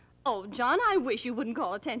bidding. Oh, John, I wish you wouldn't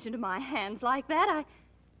call attention to my hands like that.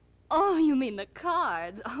 Oh, you mean the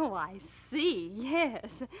cards. Oh, I see, yes.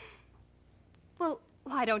 Well,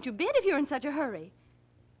 why don't you bid if you're in such a hurry?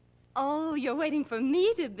 Oh, you're waiting for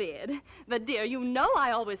me to bid. But, dear, you know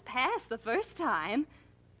I always pass the first time.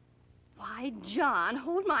 Why, John,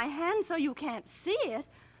 hold my hand so you can't see it.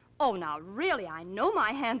 Oh, now, really, I know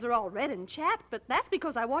my hands are all red and chapped, but that's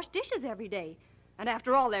because I wash dishes every day. And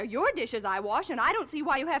after all, they're your dishes I wash, and I don't see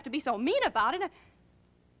why you have to be so mean about it.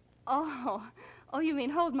 Oh, you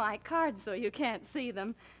mean hold my cards so you can't see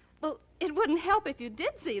them. Well, it wouldn't help if you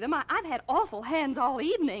did see them. I've had awful hands all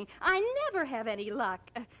evening. I never have any luck.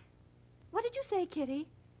 What did you say, Kitty?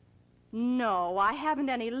 No, I haven't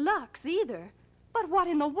any lucks either. But what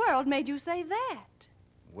in the world made you say that?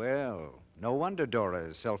 Well, no wonder Dora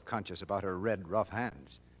is self-conscious about her red, rough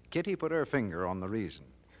hands. Kitty put her finger on the reason.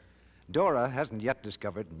 Dora hasn't yet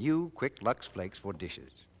discovered new Quick Lux Flakes for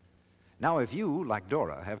dishes. Now, if you, like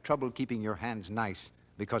Dora, have trouble keeping your hands nice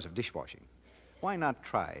because of dishwashing, why not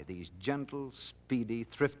try these gentle, speedy,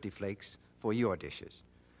 thrifty flakes for your dishes?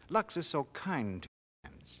 Lux is so kind to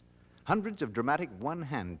your hands. Hundreds of dramatic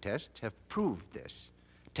one-hand tests have proved this.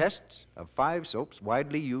 Tests of 5 soaps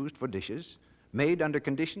widely used for dishes, made under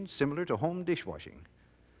conditions similar to home dishwashing.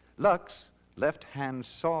 Lux left hands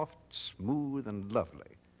soft, smooth, and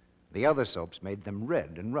lovely. The other soaps made them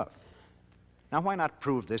red and rough. Now, why not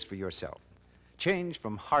prove this for yourself? Change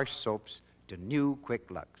from harsh soaps to new Quick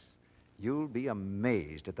Lux. You'll be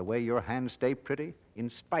amazed at the way your hands stay pretty in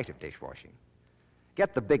spite of dishwashing.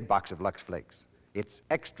 Get the big box of Lux Flakes. It's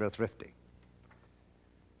extra thrifty.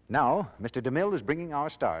 Now, Mr. DeMille is bringing our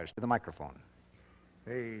stars to the microphone.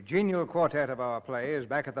 The genial quartet of our play is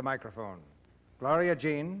back at the microphone. Gloria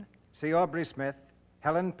Jean, C. Aubrey Smith,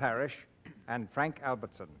 Helen Parrish, and Frank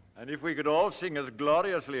Albertson. And if we could all sing as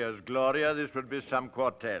gloriously as Gloria, this would be some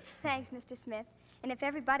quartet. Thanks, Mr. Smith. And if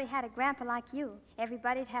everybody had a grandpa like you,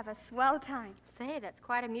 everybody'd have a swell time. Say, that's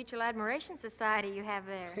quite a mutual admiration society you have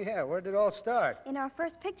there. Yeah, where did it all start? In our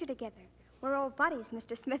first picture together. We're old buddies,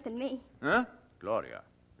 Mr. Smith and me. Huh? Gloria,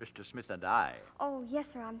 Mr. Smith and I. Oh, yes,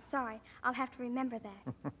 sir, I'm sorry. I'll have to remember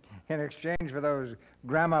that. In exchange for those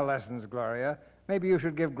grammar lessons, Gloria, maybe you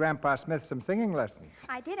should give Grandpa Smith some singing lessons.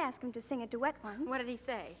 I did ask him to sing a duet once. What did he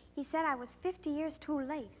say? He said I was 50 years too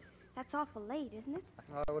late. That's awful late, isn't it?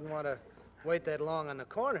 Well, I wouldn't want to wait that long on the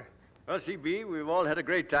corner. Well, CB, we've all had a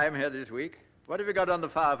great time here this week. What have you got on the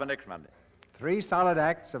fire for next Monday? 3 solid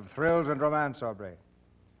acts of thrills and romance, Aubrey.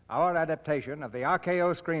 Our adaptation of the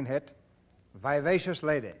RKO screen hit, Vivacious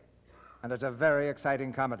Lady. And it's a very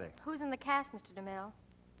exciting comedy. Who's in the cast, Mr. DeMille?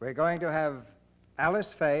 We're going to have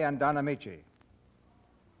Alice Faye and Don Amici,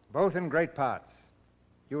 both in great parts.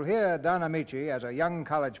 You'll hear Don Amici as a young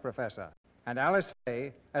college professor, and Alice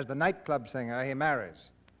Faye as the nightclub singer he marries.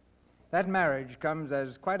 That marriage comes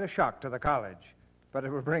as quite a shock to the college, but it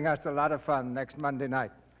will bring us a lot of fun next Monday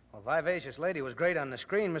night. Well, Vivacious Lady was great on the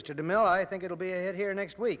screen, Mr. DeMille. I think it'll be a hit here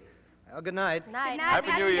next week. Well, good night. Good night.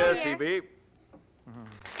 Happy New Year, CB. Mm-hmm.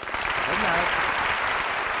 Good night.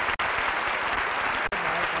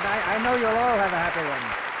 Good night. And I know you'll all have a happy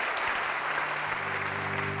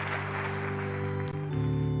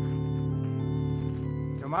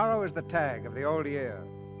one. Tomorrow is the tag of the old year.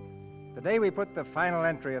 The day we put the final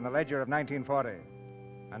entry in the ledger of 1940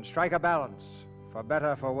 and strike a balance, for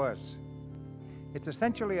better, for worse. It's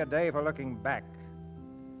essentially a day for looking back.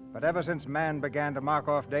 But ever since man began to mark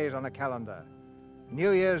off days on a calendar,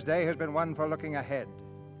 New Year's Day has been one for looking ahead.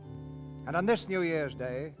 And on this New Year's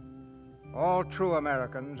Day, all true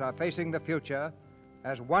Americans are facing the future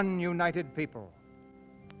as one united people,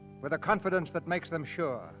 with a confidence that makes them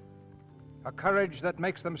sure, a courage that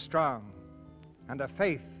makes them strong, and a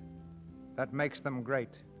faith that makes them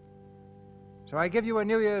great. So I give you a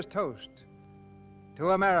New Year's toast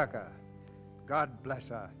to America. God bless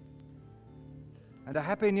her. And a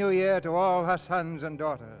happy New Year to all her sons and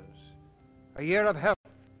daughters. A year of health,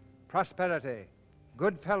 prosperity,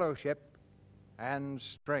 good fellowship, and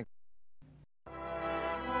strength.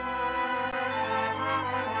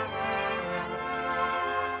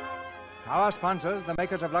 Our sponsors, the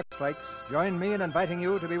makers of Lux Flakes, join me in inviting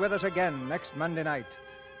you to be with us again next Monday night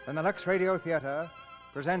when the Lux Radio Theater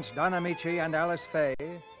presents Don Amici and Alice Faye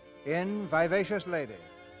in Vivacious Lady.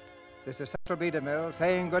 This is Cecil B. DeMille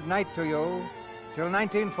saying good night to you till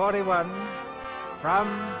 1941 from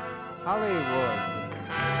Hollywood.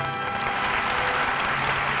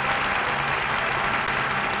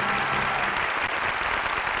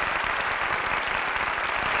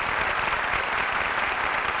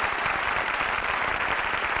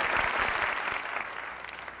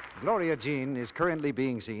 Gloria Jean is currently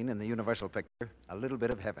being seen in the Universal picture, A Little Bit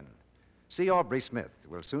of Heaven. C. Aubrey Smith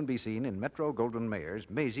will soon be seen in Metro-Goldwyn-Mayer's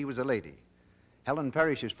Maisie Was a Lady. Helen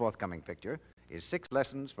Parrish's forthcoming picture is 6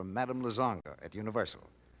 Lessons from Madame Lazanga at Universal.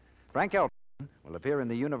 Frank Elton will appear in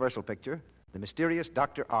the Universal picture, The Mysterious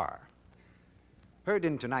Dr. R. Heard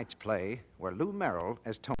in tonight's play were Lou Merrill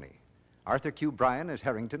as Tony, Arthur Q. Bryan as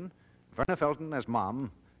Harrington, Verna Felton as Mom,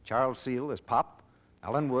 Charles Seal as Pop,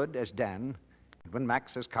 Alan Wood as Dan, Edwin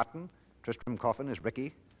Max as Cotton, Tristram Coffin as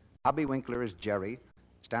Ricky, Bobby Winkler as Jerry,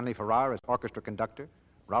 Stanley Farrar as orchestra conductor,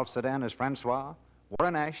 Ralph Sedan as Francois,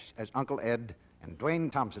 Warren Ash as Uncle Ed, and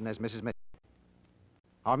Dwayne Thompson as Mrs. Mitchell.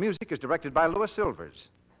 Our music is directed by Louis Silvers,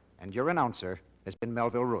 and your announcer has been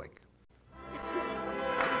Melville Ruick.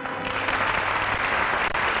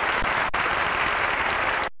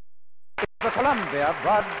 The Columbia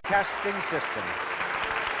Broadcasting System.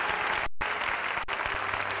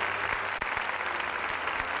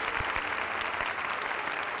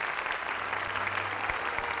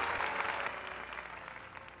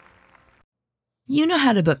 You know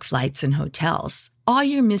how to book flights and hotels. All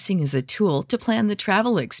you're missing is a tool to plan the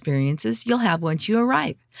travel experiences you'll have once you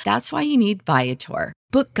arrive. That's why you need Viator.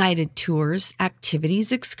 Book guided tours,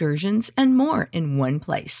 activities, excursions, and more in one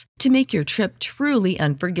place to make your trip truly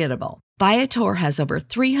unforgettable. Viator has over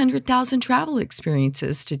 300,000 travel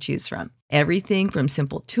experiences to choose from. Everything from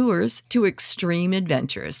simple tours to extreme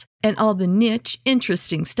adventures and all the niche,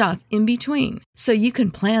 interesting stuff in between. So you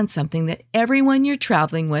can plan something that everyone you're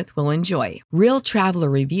traveling with will enjoy. Real traveler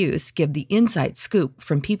reviews give the inside scoop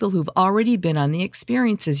from people who've already been on the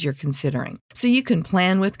experiences you're considering. So you can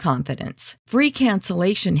plan with confidence. Free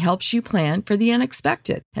cancellation helps you plan for the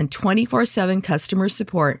unexpected. And 24/7 customer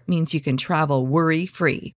support means you can travel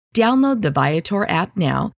worry-free. Download the Viator app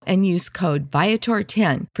now and use code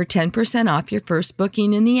Viator10 for 10% off your first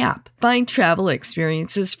booking in the app. Find travel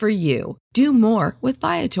experiences for you. Do more with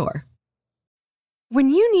Viator. When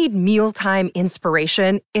you need mealtime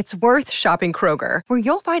inspiration, it's worth shopping Kroger, where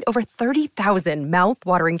you'll find over 30,000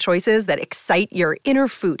 mouth-watering choices that excite your inner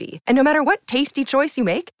foodie. And no matter what tasty choice you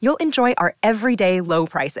make, you'll enjoy our everyday low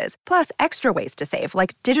prices, plus extra ways to save,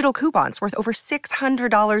 like digital coupons worth over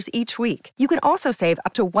 $600 each week. You can also save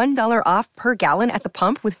up to $1 off per gallon at the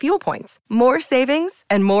pump with fuel points. More savings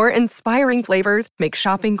and more inspiring flavors make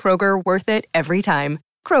shopping Kroger worth it every time.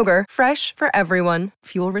 Kroger, fresh for everyone.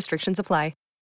 Fuel restrictions apply.